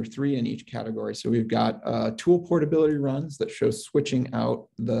 categories. There are 3 in each category. So we've got tool portability runs that show switching out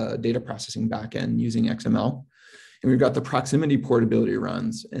the data processing backend using XML. And we've got the proximity portability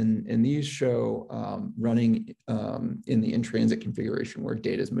runs. And these show running in the in-transit configuration where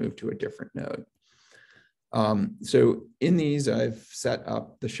data is moved to a different node. So in these, I've set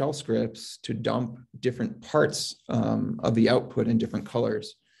up the shell scripts to dump different parts of the output in different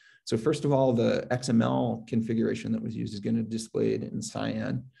colors. So first of all, the XML configuration that was used is going to display it in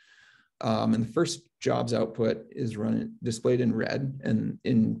cyan. And the first jobs output is displayed in red. And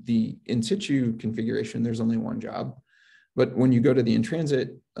in the in situ configuration, there's only 1 job. But when you go to the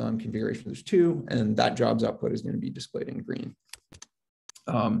in-transit configuration, there's 2, and that jobs output is going to be displayed in green.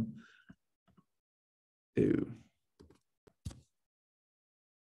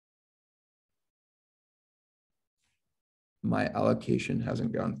 My allocation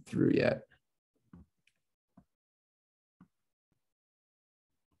hasn't gone through yet.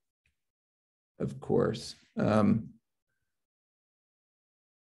 Of course. Well,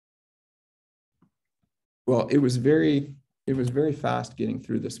 it was very fast getting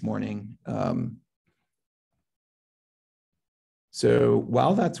through this morning. So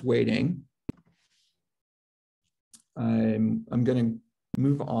while that's waiting, I'm going to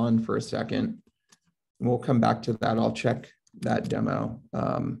move on for a second. We'll come back to that. I'll check that demo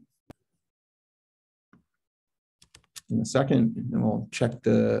in a second, and we'll check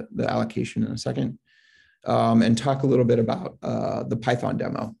the allocation in a second, and talk a little bit about the Python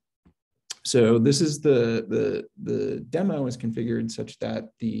demo. So this is the demo is configured such that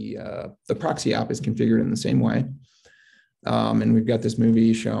the proxy app is configured in the same way. And we've got this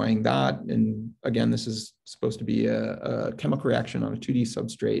movie showing that. And again, this is supposed to be a chemical reaction on a 2D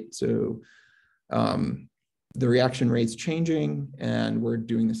substrate. So the reaction rate's changing, and we're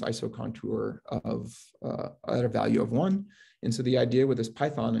doing this ISO contour of at a value of 1. And so the idea with this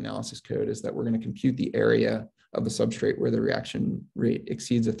Python analysis code is that we're going to compute the area of the substrate where the reaction rate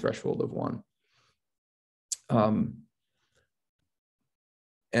exceeds a threshold of 1.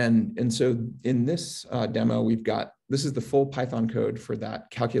 And so in this demo, we've got, this is the full Python code for that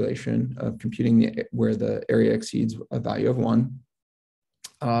calculation of computing where the area exceeds a value of 1.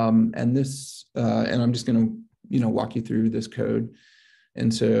 And I'm just going to, walk you through this code.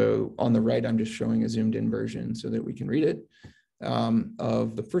 And so on the right, I'm just showing a zoomed in version so that we can read it.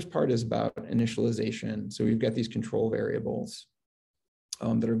 Of the first part is about initialization. So we've got these control variables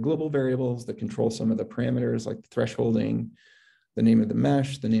that are global variables that control some of the parameters like the thresholding, the name of the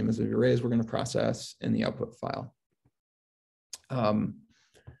mesh, the name of the arrays we're going to process, and the output file.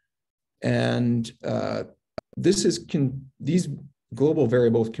 These global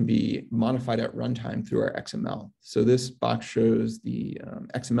variables can be modified at runtime through our XML. So this box shows the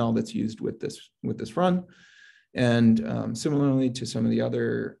XML that's used with this run. And similarly to some of the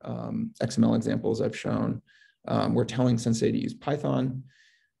other XML examples I've shown, we're telling SENSEI to use Python.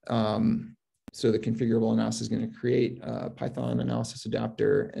 So the configurable analysis is going to create a Python analysis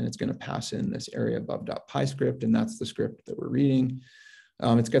adapter, and it's going to pass in this area above.py script, and that's the script that we're reading.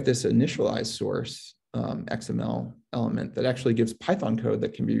 It's got this initialize source XML element that actually gives Python code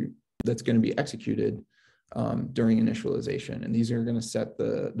that's going to be executed during initialization, and these are going to set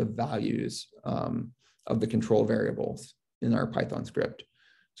the values of the control variables in our Python script.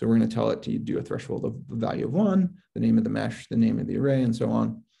 So we're going to tell it to do a threshold of the value of 1, the name of the mesh, the name of the array, and so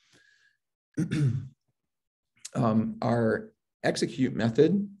on. Our execute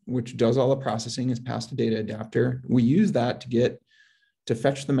method, which does all the processing, is passed a data adapter. We use that to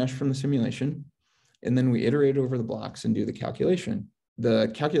fetch the mesh from the simulation, and then we iterate over the blocks and do the calculation.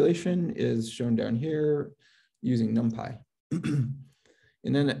 The calculation is shown down here using NumPy.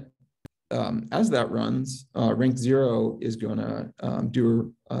 And then as that runs, rank 0 is going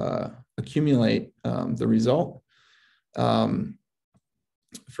to accumulate the result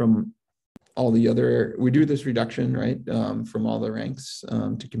from all the other, we do this reduction, right, from all the ranks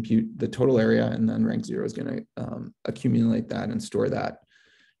to compute the total area, and then rank 0 is going to accumulate that and store that.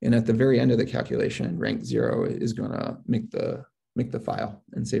 And at the very end of the calculation, rank 0 is going to make the file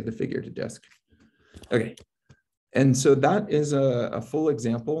and save the figure to disk. Okay, and so that is a full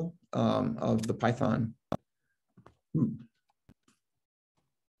example of the Python.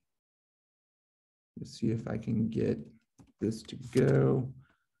 Let's see if I can get this to go.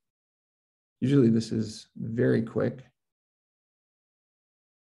 Usually this is very quick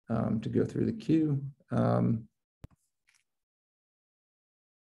to go through the queue.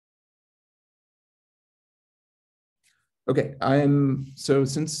 Okay, so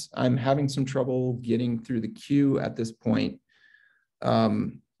since I'm having some trouble getting through the queue at this point,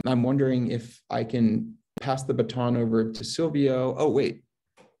 I'm wondering if I can pass the baton over to Silvio. Oh, wait.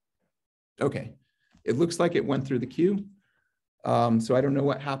 Okay, it looks like it went through the queue. So I don't know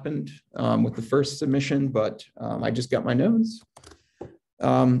what happened with the first submission, but I just got my notes.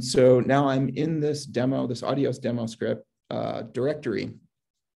 So now I'm in this demo, this Audios demo script directory.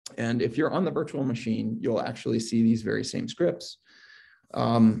 And if you're on the virtual machine, you'll actually see these very same scripts.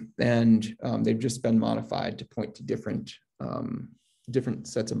 They've just been modified to point to different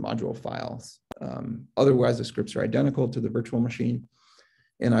sets of module files. Otherwise, the scripts are identical to the virtual machine.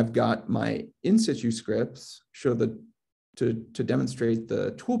 And I've got my in situ scripts to demonstrate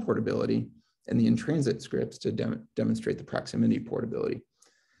the tool portability, and the in-transit scripts to demonstrate the proximity portability.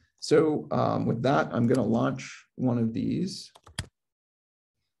 So with that, I'm going to launch one of these.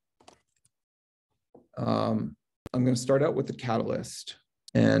 I'm going to start out with the Catalyst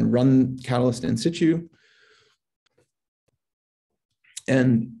and run Catalyst in situ.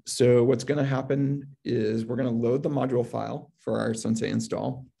 And so what's going to happen is we're going to load the module file for our SENSEI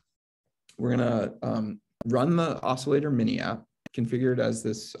install. We're going to run the oscillator mini app configured as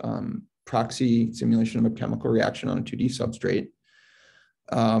this proxy simulation of a chemical reaction on a 2D substrate.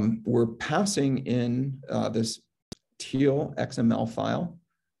 We're passing in this teal XML file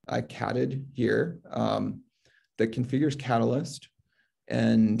I catted here that configures Catalyst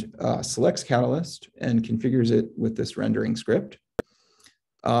and selects Catalyst and configures it with this rendering script.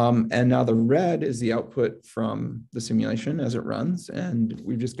 And now the red is the output from the simulation as it runs, and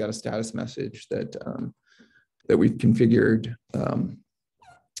we've just got a status message that we've configured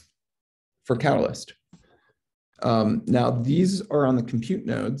for Catalyst. Now these are on the compute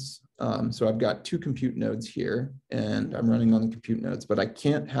nodes. So I've got 2 compute nodes here, and I'm running on the compute nodes, but I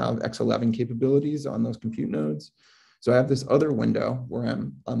can't have X11 capabilities on those compute nodes. So I have this other window where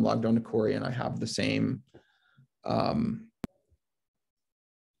I'm logged onto Cori, and I have the same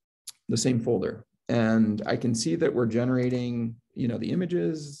folder. And I can see that we're generating, the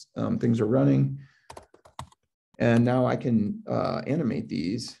images, things are running. And now I can animate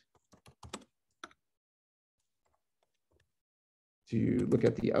these to look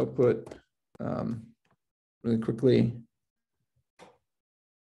at the output really quickly.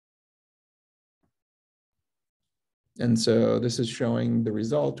 And so this is showing the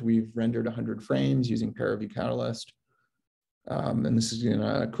result. We've rendered 100 frames using ParaView Catalyst. And this is going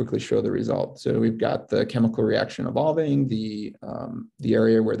to quickly show the result. So we've got the chemical reaction evolving. The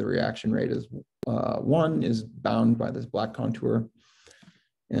area where the reaction rate is 1 is bound by this black contour.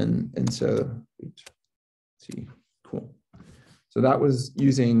 And so, oops, let's see, cool. So that was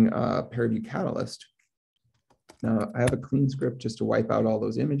using ParaView Catalyst. Now I have a clean script just to wipe out all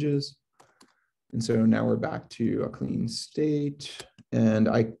those images. And so now we're back to a clean state. And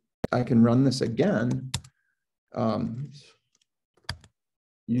I can run this again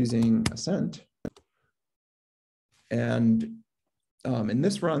using Ascent. And in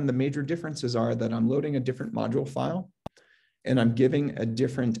this run, the major differences are that I'm loading a different module file and I'm giving a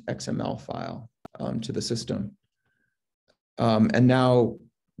different XML file to the system. And now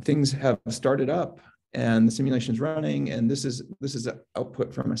things have started up and the simulation's running, and this is an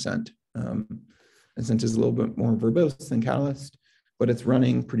output from Ascent. Ascent is a little bit more verbose than Catalyst, but it's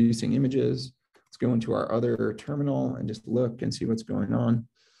running, producing images. Let's go into our other terminal and just look and see what's going on.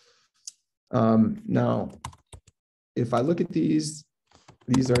 Now, if I look at these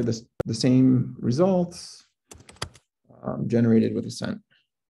are the same results generated with Ascent.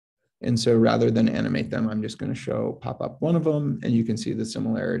 And so rather than animate them, I'm just going to pop up one of them, and you can see the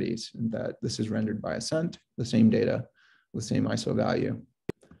similarities in that this is rendered by Ascent, the same data, the same ISO value.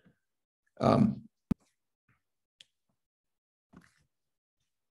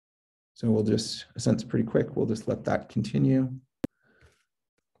 So we'll just, Ascent's pretty quick. We'll just let that continue.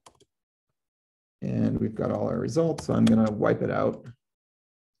 And we've got all our results. So I'm going to wipe it out.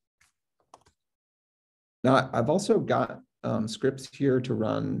 Now I've also got scripts here to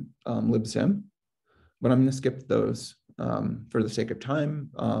run libsim, but I'm going to skip those for the sake of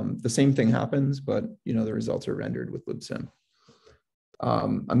time. The same thing happens, but the results are rendered with libsim.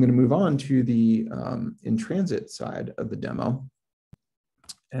 I'm going to move on to the in-transit side of the demo.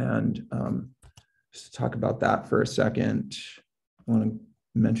 And just to talk about that for a second, I want to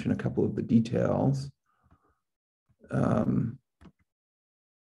mention a couple of the details.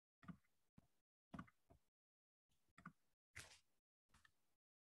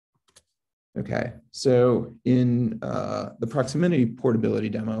 Okay, so in the proximity portability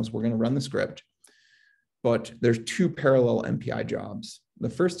demos, we're going to run the script, but there's 2 parallel MPI jobs. The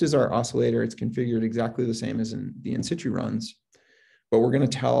first is our oscillator. It's configured exactly the same as in the in situ runs, but we're going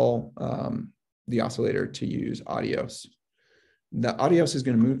to tell the oscillator to use Adios. The Adios is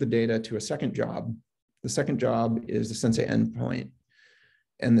going to move the data to a second job. The second job is the SENSEI endpoint.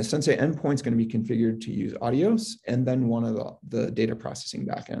 And the SENSEI endpoint is going to be configured to use Adios and then one of the data processing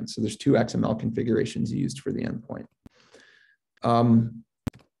backends. So there's 2 XML configurations used for the endpoint.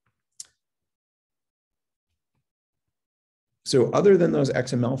 So other than those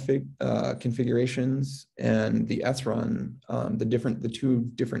XML configurations and the srun, the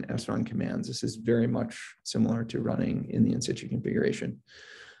 2 different srun commands, this is very much similar to running in the in situ configuration.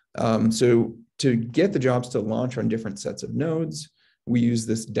 So to get the jobs to launch on different sets of nodes, we use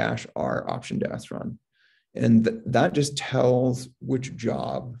this -R option to srun. And that just tells which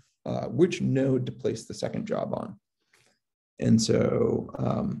job, which node to place the second job on. And so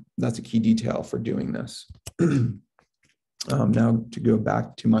that's a key detail for doing this. Now to go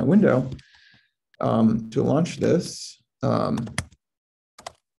back to my window, to launch this, I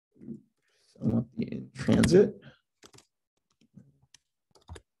want the in transit.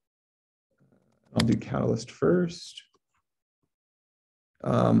 I'll do Catalyst first.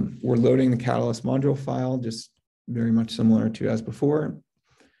 We're loading the Catalyst module file, just very much similar to as before.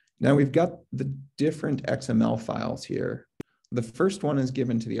 Now we've got the different XML files here. The first one is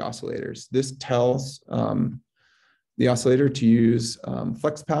given to the oscillators. This tells the oscillator to use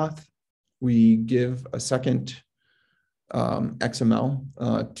FlexPath. We give a second XML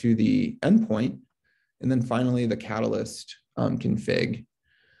to the endpoint, and then finally the Catalyst config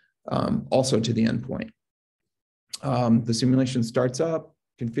also to the endpoint. The simulation starts up,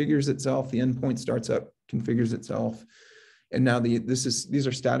 configures itself, the endpoint starts up, configures itself, and now these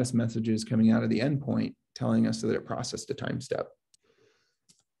are status messages coming out of the endpoint telling us that it processed a time step.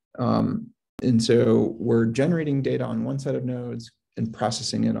 And so we're generating data on one set of nodes and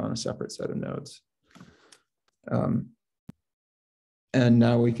processing it on a separate set of nodes. And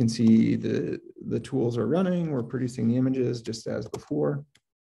now we can see the tools are running, we're producing the images just as before.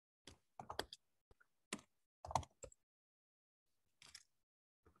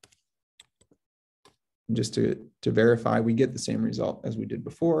 just to verify, we get the same result as we did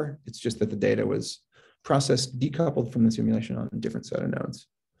before. It's just that the data was processed decoupled from the simulation on a different set of nodes.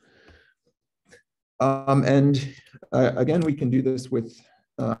 Again, we can do this with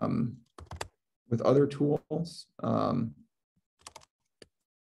other tools.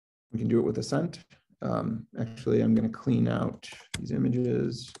 We can do it with Ascent. Actually, I'm going to clean out these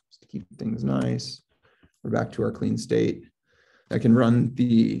images just to keep things nice. We're back to our clean state. I can run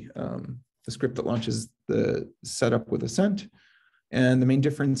the script that launches the setup with Ascent. And the main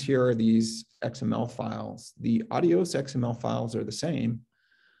difference here are these XML files. The Adios XML files are the same.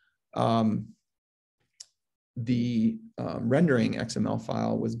 The rendering XML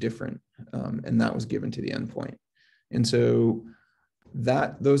file was different, and that was given to the endpoint. And so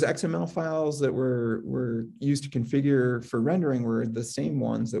those XML files that were used to configure for rendering were the same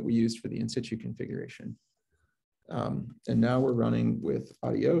ones that we used for the in situ configuration. And now we're running with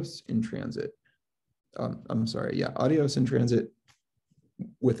Adios in transit. I'm sorry, yeah, Adios in transit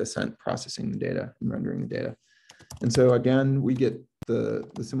with Ascent processing the data and rendering the data. And so again, we get the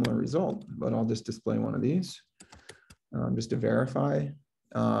similar result, but I'll just display one of these just to verify.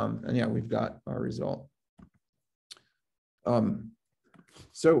 And yeah, we've got our result.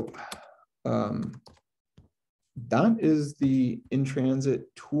 That is the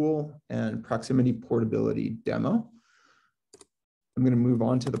in-transit tool and proximity portability demo. I'm going to move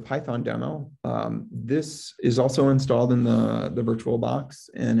on to the Python demo. This is also installed in the VirtualBox,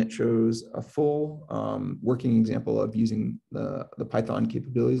 and it shows a full working example of using the Python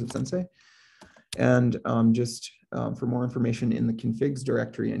capabilities of SENSEI. And just for more information in the configs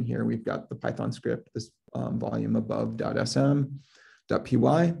directory in here, we've got the Python script, this volume above .sm.py.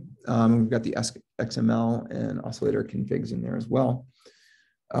 We've got the XML and oscillator configs in there as well.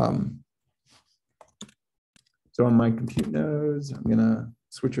 So on my compute nodes, I'm gonna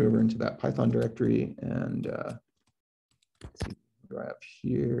switch over into that Python directory and see what I have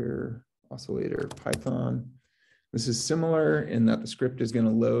here, oscillator Python. This is similar in that the script is gonna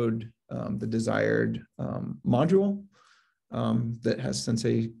load the desired module that has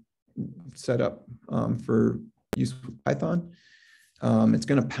SENSEI set up for use with Python. It's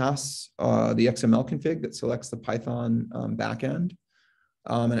gonna pass the XML config that selects the Python backend.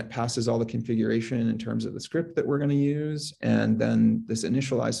 And it passes all the configuration in terms of the script that we're going to use. And then this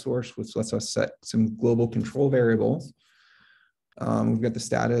initialize source, which lets us set some global control variables. We've got the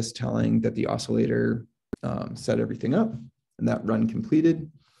status telling that the oscillator set everything up and that run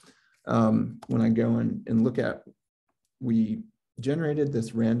completed. When I go and look at, we generated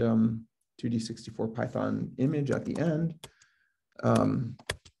this random 2D64 Python image at the end. And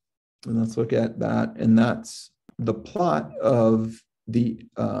let's look at that. And that's the plot of the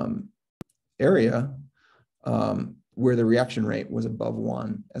area where the reaction rate was above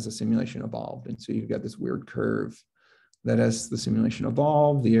 1 as the simulation evolved. And so you've got this weird curve that as the simulation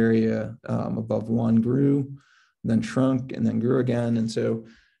evolved, the area above 1 grew, then shrunk, and then grew again. And so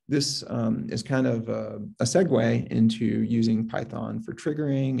this is kind of a segue into using Python for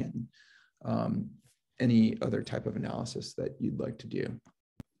triggering and any other type of analysis that you'd like to do.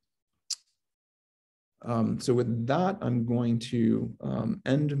 So with that, I'm going to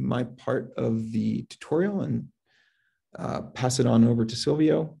end my part of the tutorial and pass it on over to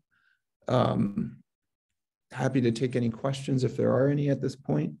Silvio. Happy to take any questions if there are any at this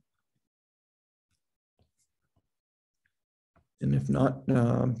point. And if not,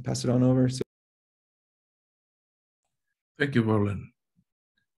 pass it on over. Thank you, Berlin.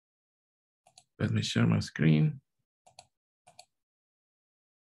 Let me share my screen.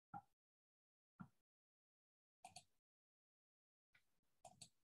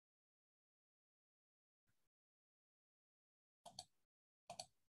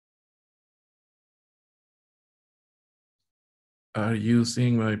 Are you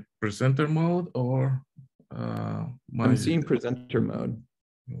seeing my presenter mode or I'm seeing presenter mode.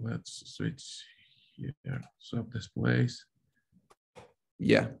 Let's switch here. Swap displays.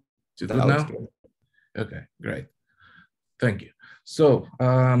 Yeah. Is it good now? Good. Okay, great. Thank you. So,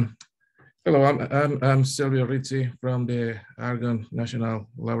 hello, I'm Silvio Rizzi from the Argonne National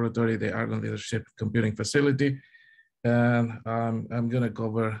Laboratory, the Argonne Leadership Computing Facility, and I'm going to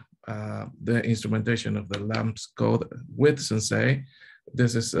cover the instrumentation of the LAMPS code with SENSEI.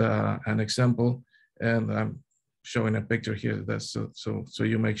 This is an example, and I'm showing a picture here. That's so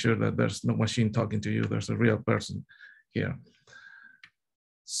you make sure that there's no machine talking to you. There's a real person here.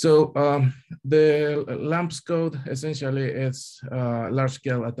 So the LAMPS code essentially is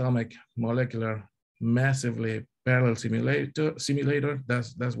large-scale atomic molecular massively parallel simulator.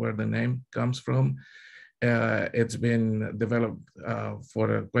 That's where the name comes from. It's been developed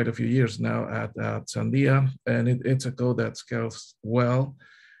for quite a few years now at Sandia, and it's a code that scales well.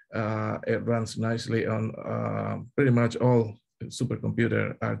 It runs nicely on pretty much all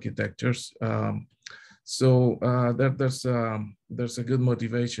supercomputer architectures. So there's a good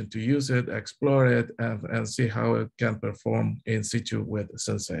motivation to use it, explore it, and see how it can perform in situ with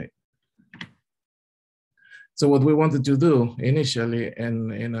SENSEI. So what we wanted to do initially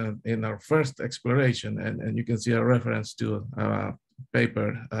in our first exploration, and you can see a reference to a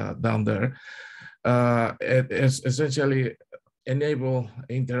paper down there, it is essentially enable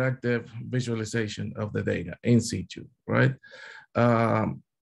interactive visualization of the data in situ, right?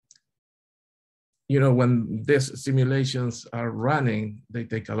 You know, when these simulations are running, they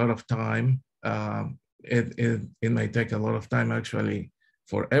take a lot of time. It may take a lot of time actually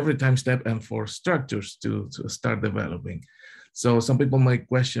for every time step and for structures to start developing. So some people might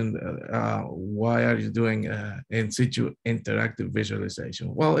question, why are you doing in situ interactive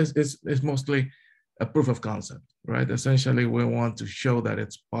visualization? Well, it's mostly a proof of concept, right? Essentially, we want to show that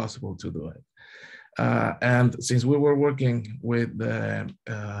it's possible to do it. And since we were working with the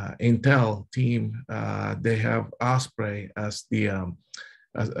Intel team, they have Osprey as the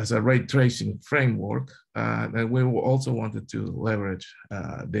as a ray tracing framework, and we also wanted to leverage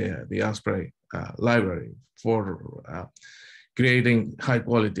the Osprey library for creating high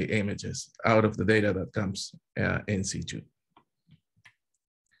quality images out of the data that comes in situ.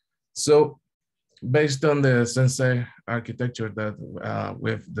 So based on the SENSEI architecture that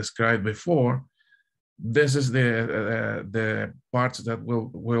we've described before, this is the parts that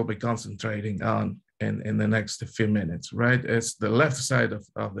we'll be concentrating on in the next few minutes, right? It's the left side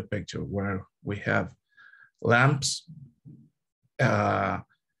of the picture where we have LAMMPS, and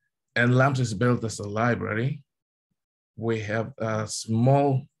LAMMPS is built as a library. We have a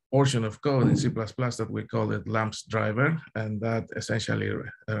small portion of code in C++ that we call it LAMMPS driver, and that essentially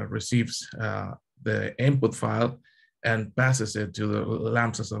receives the input file and passes it to the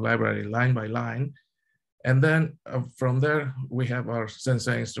LAMMPS as a library line by line. And then from there, we have our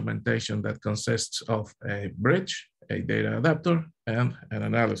SENSEI instrumentation that consists of a bridge, a data adapter, and an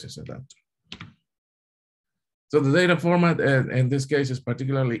analysis adapter. So the data format in this case is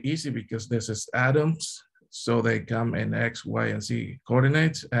particularly easy because this is atoms. So they come in X, Y, and Z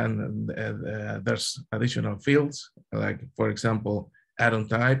coordinates, and there's additional fields, like, for example, atom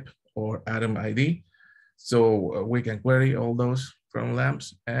type or atom ID. So we can query all those from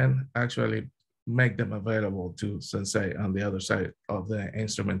LAMMPS and actually make them available to SENSEI on the other side of the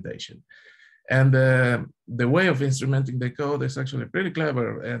instrumentation. And the way of instrumenting the code is actually pretty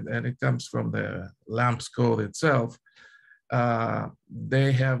clever, and it comes from the LAMMPS code itself.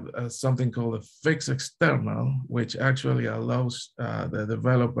 They have something called a fixed external, which actually allows the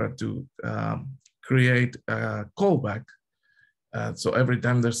developer to create a callback. So every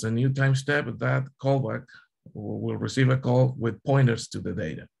time there's a new time step, that callback will receive a call with pointers to the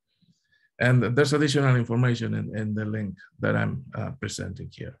data. And there's additional information in the link that I'm presenting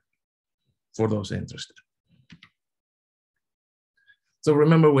here for those interested. So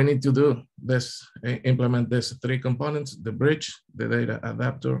remember, we need to do this, implement these three components: the bridge, the data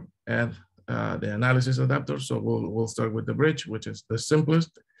adapter, and the analysis adapter. So we'll start with the bridge, which is the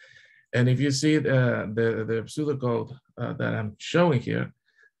simplest. And if you see the pseudocode that I'm showing here,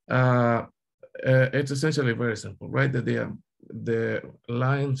 it's essentially very simple, right? The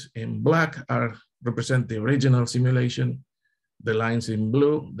lines in black represent the original simulation. The lines in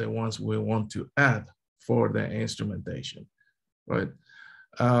blue, the ones we want to add for the instrumentation, right?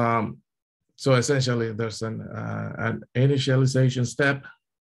 So essentially, there's an initialization step.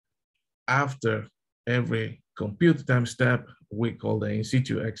 After every compute time step, we call the in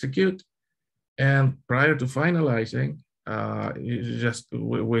situ execute. And prior to finalizing,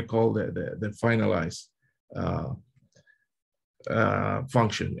 we call the finalize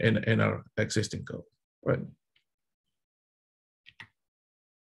function in our existing code, right?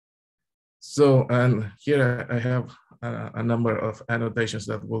 So, and here I have a number of annotations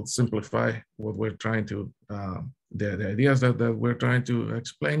that will simplify what we're trying to, the ideas that we're trying to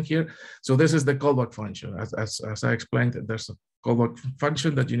explain here. So this is the callback function. As I explained, there's a callback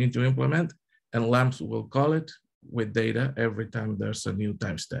function that you need to implement, and LAMMPS will call it with data every time there's a new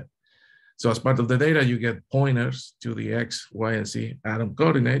time step. So as part of the data, you get pointers to the X, Y, and Z atom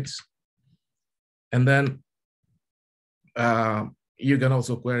coordinates. And then you can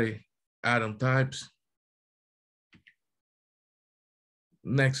also query atom types.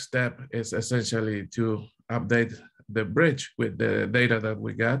 Next step is essentially to update the bridge with the data that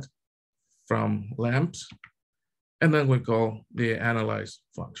we got from LAMMPS. And then we call the analyze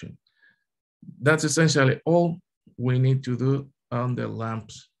function. that's essentially all we need to do on the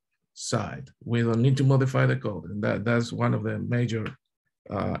LAMPS side. We don't need to modify the code, and that's one of the major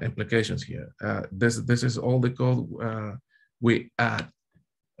implications here. This is all the code we add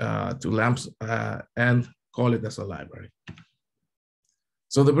to LAMPS and call it as a library.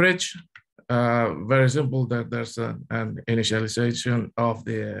 So the bridge, very simple. That there's an initialization of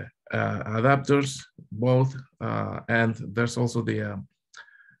the adapters, both, and there's also the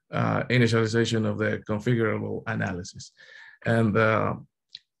initialization of the configurable analysis. And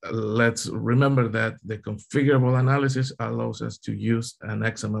let's remember that the configurable analysis allows us to use an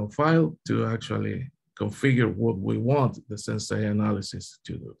XML file to actually configure what we want the SENSEI analysis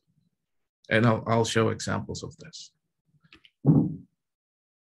to do. And I'll show examples of this.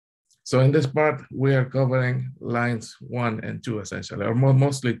 So in this part, we are covering lines 1 and 2 essentially, or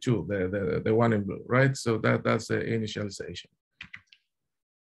mostly 2, the one in blue, right? So that's the initialization.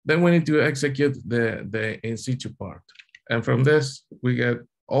 Then we need to execute the in situ part. And from this, we get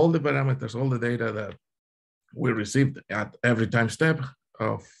all the parameters, all the data that we received at every time step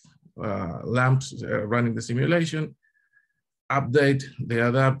of LAMPS running the simulation, update the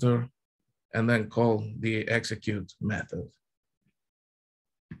adapter, and then call the execute method.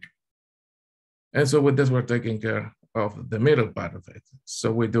 And so with this, we're taking care of the middle part of it.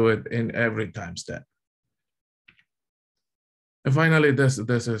 So we do it in every time step. And finally, this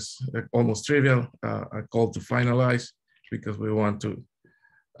is almost trivial, a call to finalize, because we want to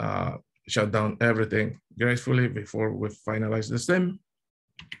shut down everything gracefully before we finalize the sim.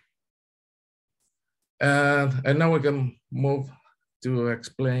 And now we can move to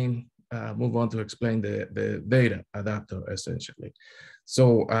explain, move on to explain the data adapter essentially.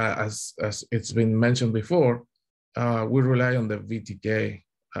 So as it's been mentioned before, we rely on the VTK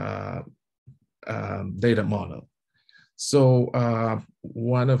data model. So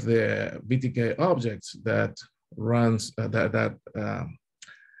one of the VTK objects that runs,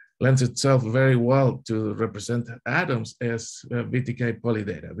 lends itself very well to represent atoms is VTK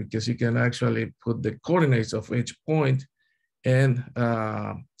polydata, because you can actually put the coordinates of each point, and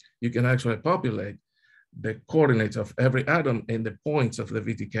you can actually populate the coordinates of every atom in the points of the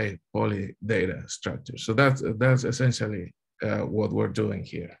VTK polydata structure. So that's essentially what we're doing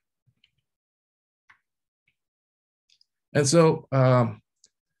here. And so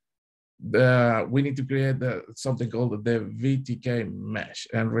we need to create something called the VTK mesh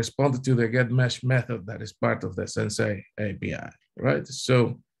and respond to the get mesh method that is part of the SENSEI API, right?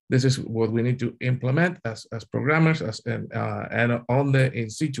 So this is what we need to implement as programmers, and on the in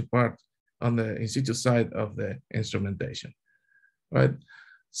situ part, on the in situ side of the instrumentation, right?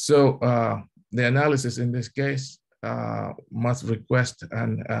 So the analysis in this case must request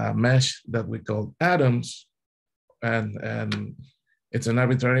a mesh that we call atoms, and it's an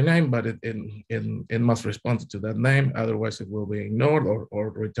arbitrary name, but it must respond to that name. Otherwise, it will be ignored or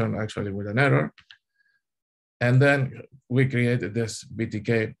return actually with an error. And then we created this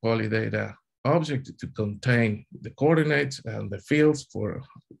VTK polydata object to contain the coordinates and the fields for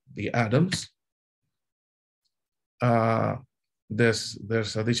the atoms.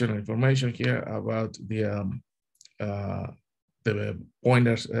 There's additional information here about the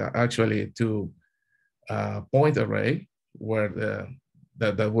pointers actually to point array, where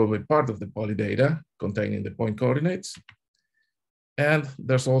that will be part of the polydata containing the point coordinates. And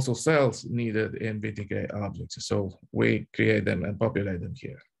there's also cells needed in VTK objects. So we create them and populate them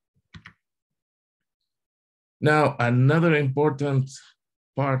here. Now, another important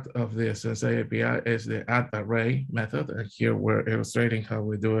part of the SENSEI API is the add array method. And here we're illustrating how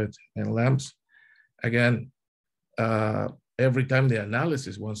we do it in LAMPS. Again, every time the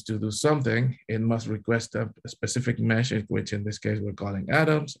analysis wants to do something, it must request a specific mesh, which in this case we're calling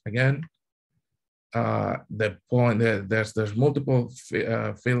atoms. Again, there's multiple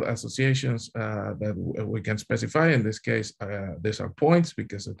field associations that we can specify. In this case, these are points,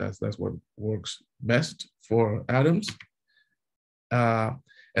 because that's what works best for atoms.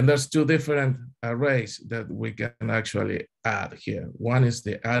 And there's two different arrays that we can actually add here. One is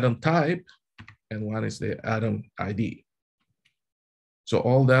the atom type, and one is the atom ID. So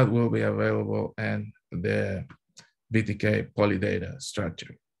all that will be available in the VTK polydata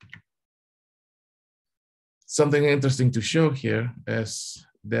structure. Something interesting to show here is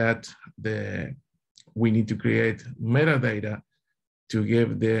that we need to create metadata to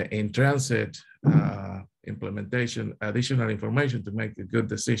give the in-transit implementation additional information to make the good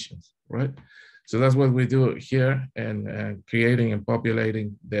decisions, right? So that's what we do here, and creating and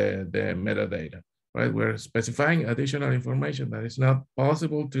populating the metadata, right? We're specifying additional information that is not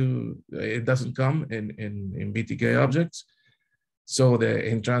possible to, it doesn't come in VTK objects. so the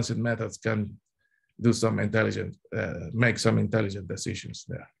in-transit methods can do some intelligent, make some intelligent decisions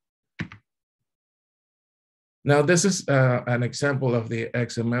there. Now, this is an example of the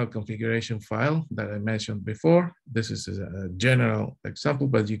XML configuration file that I mentioned before. This is a general example,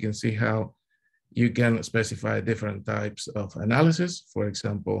 but you can see how you can specify different types of analysis. For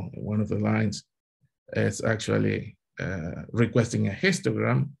example, one of the lines is actually requesting a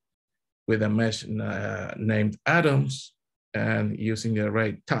histogram with a mesh named atoms and using the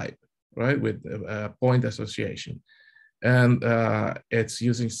array type, right, with point association. And it's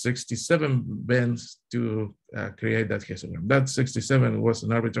using 67 bins to create that histogram. That 67 was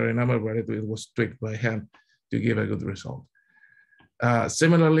an arbitrary number, but it was tweaked by hand to give a good result.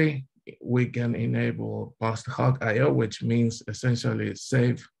 Similarly, we can enable post-hoc IO, which means essentially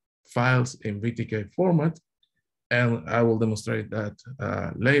save files in VTK format. And I will demonstrate that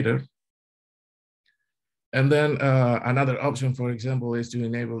later. And then another option, for example, is to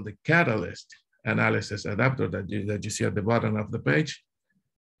enable the catalyst analysis adapter that you see at the bottom of the page.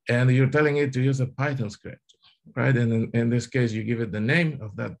 And you're telling it to use a Python script, right? And in this case, you give it the name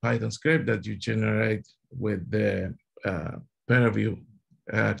of that Python script that you generate with the Purview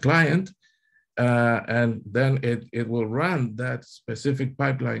client. And then it will run that specific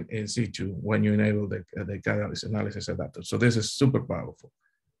pipeline in Situ when you enable the catalyst analysis adapter. So this is super powerful.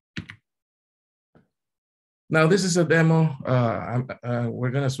 Now, this is a demo.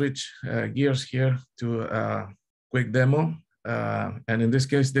 We're going to switch gears here to a quick demo. And in this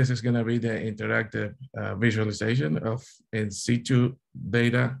case, this is going to be the interactive visualization of in situ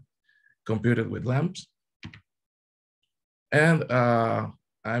data computed with lamps. And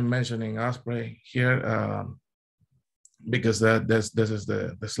I'm mentioning Osprey here because this is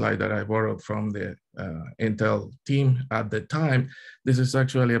the slide that I borrowed from the Intel team at the time. This is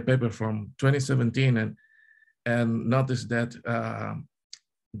actually a paper from 2017. And notice that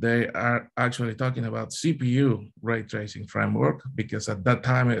they are actually talking about CPU ray tracing framework, because at that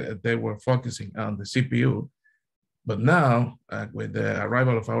time they were focusing on the CPU. But now, with the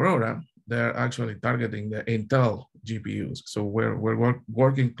arrival of Aurora, they're actually targeting the Intel GPUs. So we're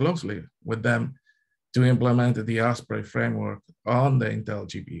working closely with them to implement the Osprey framework on the Intel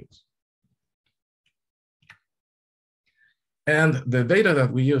GPUs. And the data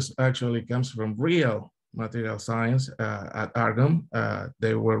that we use actually comes from real material science at Argonne.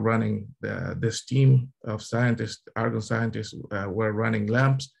 They were running, this team of scientists, Argonne scientists, were running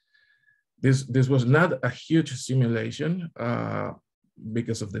lamps. This was not a huge simulation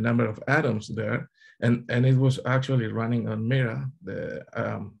because of the number of atoms there. And it was actually running on Mira,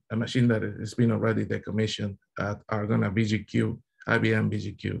 a machine that has been already decommissioned at Argonne, a BGQ, IBM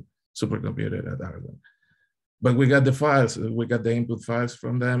BGQ supercomputer at Argonne. But we got the files, we got the input files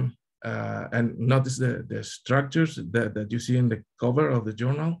from them. And notice the structures that you see in the cover of the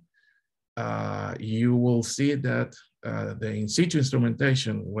journal. You will see that the in situ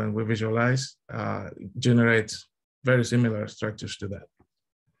instrumentation, when we visualize, generates very similar structures to that.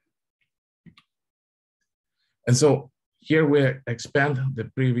 And so here we expand the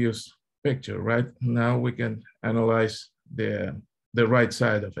previous picture, right? Now we can analyze the right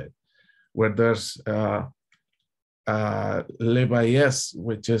side of it, where there's LeBayes,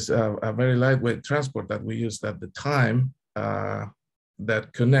 which is a very lightweight transport that we used at the time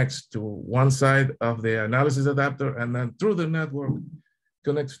that connects to one side of the analysis adapter, and then through the network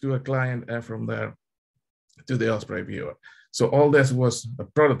connects to a client, and from there to the Osprey viewer. So all this was a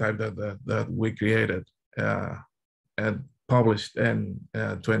prototype that we created and published in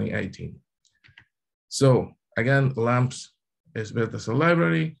 2018. So again, LAMPS is built as a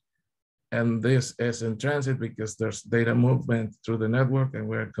library. And this is in transit because there's data movement through the network, and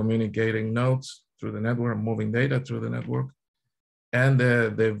we're communicating nodes through the network, moving data through the network. And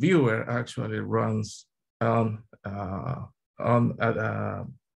the viewer actually runs on a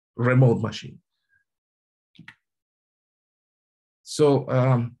remote machine. So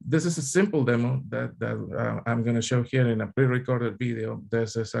this is a simple demo that I'm going to show here in a pre-recorded video.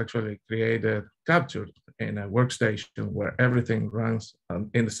 This is actually captured in a workstation where everything runs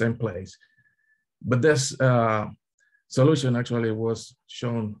in the same place. But this solution actually was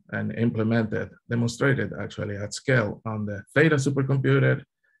shown and implemented, demonstrated actually at scale on the Theta supercomputer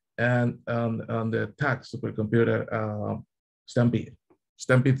and on the TAC supercomputer Stampede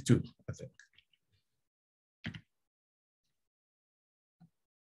 2, I think.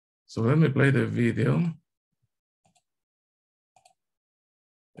 So let me play the video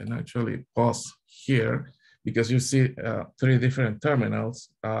and actually pause here, because you see 3 different terminals.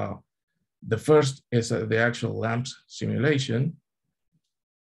 The first is the actual lamps simulation.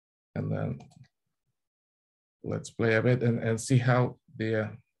 And then let's play a bit and see how the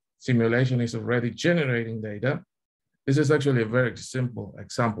simulation is already generating data. This is actually a very simple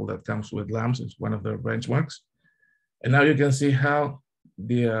example that comes with LAMPS. It's one of their benchmarks. And now you can see how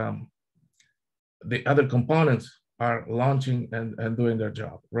the other components are launching and doing their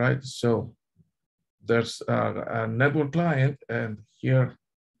job, right? So there's a network client, and here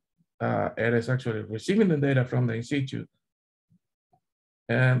it is actually receiving the data from the in situ.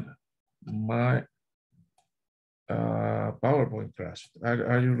 And my PowerPoint crashed.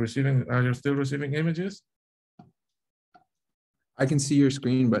 Are you still receiving images? I can see your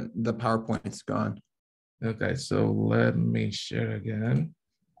screen, but the PowerPoint's gone. Okay, so let me share again.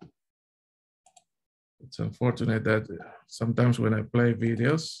 It's unfortunate that sometimes when I play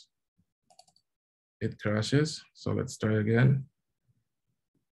videos, it crashes. So let's try again.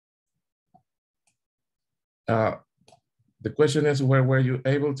 The question is, where were you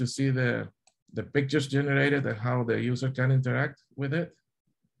able to see the pictures generated and how the user can interact with it?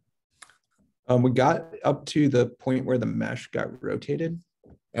 We got up to the point where the mesh got rotated.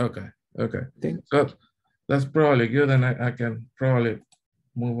 Okay, okay. So that's probably good, and I can probably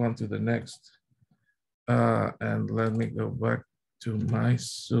move on to the next. And let me go back to my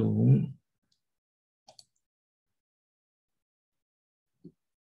Zoom.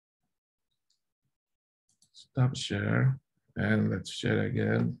 Stop share, and let's share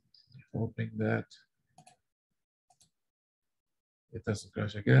again, hoping that it doesn't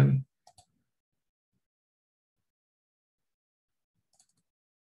crash again.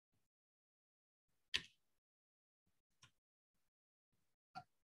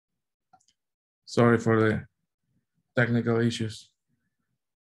 Sorry for the technical issues.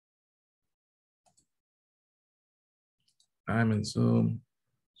 I'm in Zoom,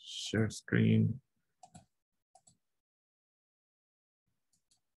 share screen.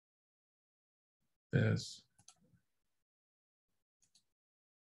 Yes.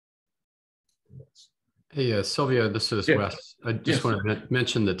 Hey, Sylvia, this is Wes. I just want to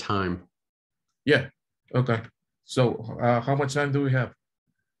mention the time. Yeah, okay. So how much time do we have?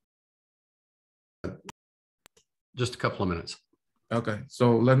 Just a couple of minutes. Okay,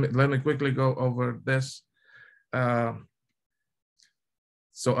 so let me quickly go over this. So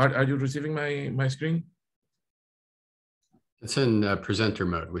are you receiving my screen? It's in presenter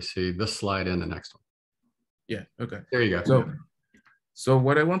mode. We see this slide and the next one. Yeah, okay. There you go. So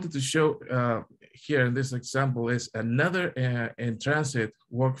what I wanted to show here in this example is another in-transit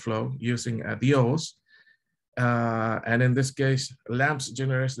workflow using DOs. And in this case, LAMPS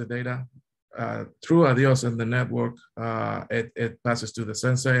generates the data through ADIOS in the network. It passes to the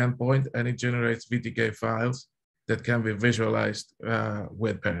SENSEI endpoint, and it generates VTK files that can be visualized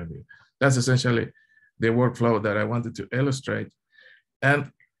with ParaView. That's essentially the workflow that I wanted to illustrate.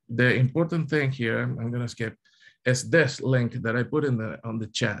 And the important thing here, I'm going to skip, is this link that I put on the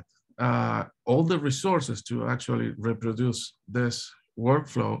chat. All the resources to actually reproduce this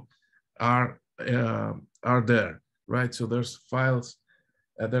workflow are there, right? So there's files,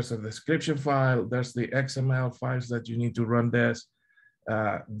 there's a description file, there's the XML files that you need to run this,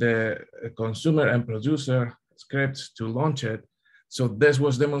 the consumer and producer scripts to launch it. So this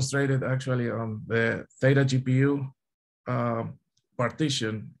was demonstrated actually on the Theta GPU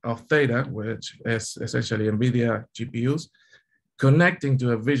partition of Theta, which is essentially NVIDIA GPUs, connecting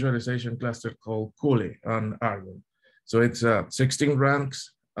to a visualization cluster called Cooley on Argon. So it's 16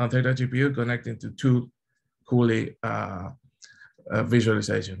 ranks on Theta GPU connecting to 2 Cooley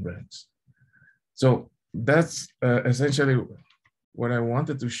visualization ranks. So that's essentially what I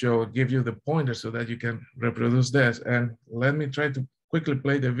wanted to show, give you the pointer so that you can reproduce this. And let me try to quickly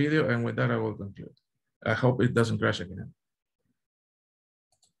play the video, and with that I will conclude. I hope it doesn't crash again.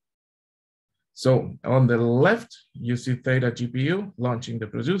 So on the left, you see Theta GPU launching the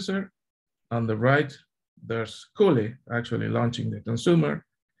producer. On the right, there's Cooley actually launching the consumer.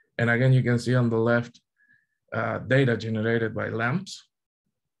 And again, you can see on the left, data generated by LAMPS.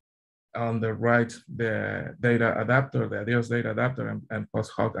 On the right, the data adapter, the ADIOS data adapter and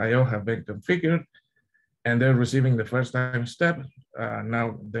post-hoc IO have been configured, and they're receiving the first time step.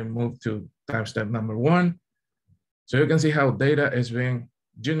 Now they move to time step number 1. So you can see how data is being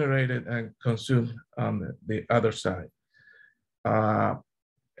generated and consumed on the other side.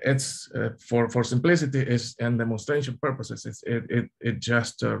 It's for simplicity is and demonstration purposes. It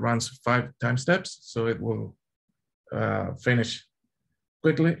just runs 5 time steps, so it will finish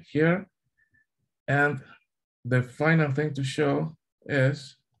quickly here. And the final thing to show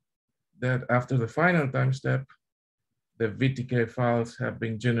is that after the final time step, the VTK files have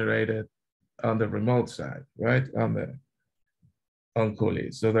been generated on the remote side, right? On the on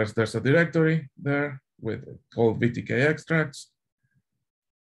Coolie. So there's a directory there with called BTK extracts,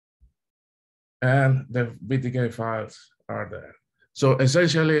 and the BTK files are there. So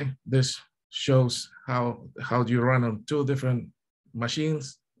essentially, this shows how you run on two different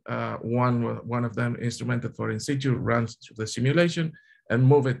machines. One of them instrumented for in situ runs the simulation and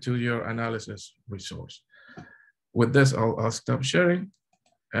move it to your analysis resource. With this, I'll stop sharing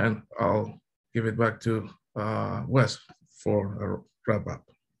and I'll give it back to Wes for a wrap up.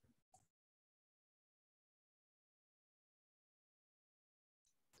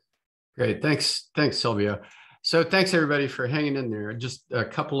 Great, thanks, Silvio. So thanks everybody for hanging in there. Just a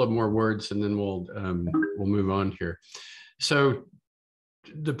couple of more words and then we'll move on here. So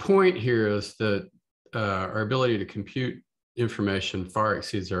the point here is that our ability to compute information far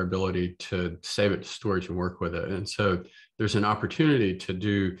exceeds our ability to save it to storage and work with it. And so there's an opportunity to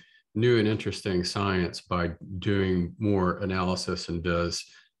do new and interesting science by doing more analysis and viz,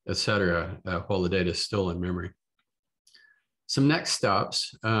 et cetera, while the data is still in memory. Some next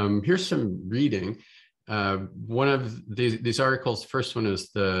steps. Here's some reading. One of these articles, the first one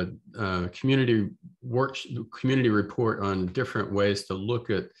is the community report on different ways to look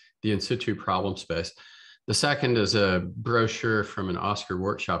at the in situ problem space. The second is a brochure from an Oscar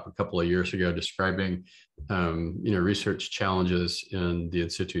workshop a couple of years ago describing research challenges in the in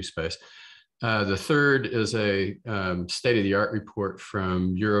situ space. The third is a state-of-the-art report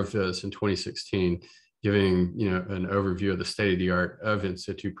from Euroviz in 2016, giving an overview of the state-of-the-art of in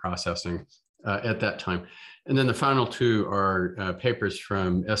situ processing at that time. And then the final two are papers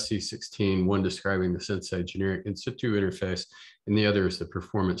from SC16, one describing the SENSEI generic in situ interface, and the other is the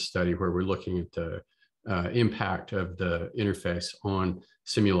performance study where we're looking at the impact of the interface on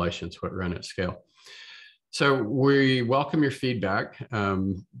simulations what run at scale. So we welcome your feedback.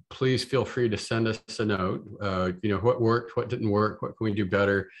 Please feel free to send us a note. What worked, what didn't work, what can we do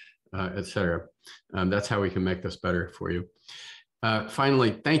better, et cetera. That's how we can make this better for you.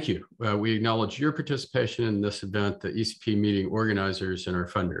 Finally, thank you. We acknowledge your participation in this event, the ECP meeting organizers and our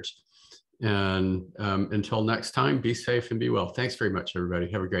funders. And until next time, be safe and be well. Thanks very much,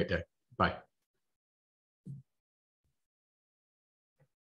 everybody. Have a great day. Bye.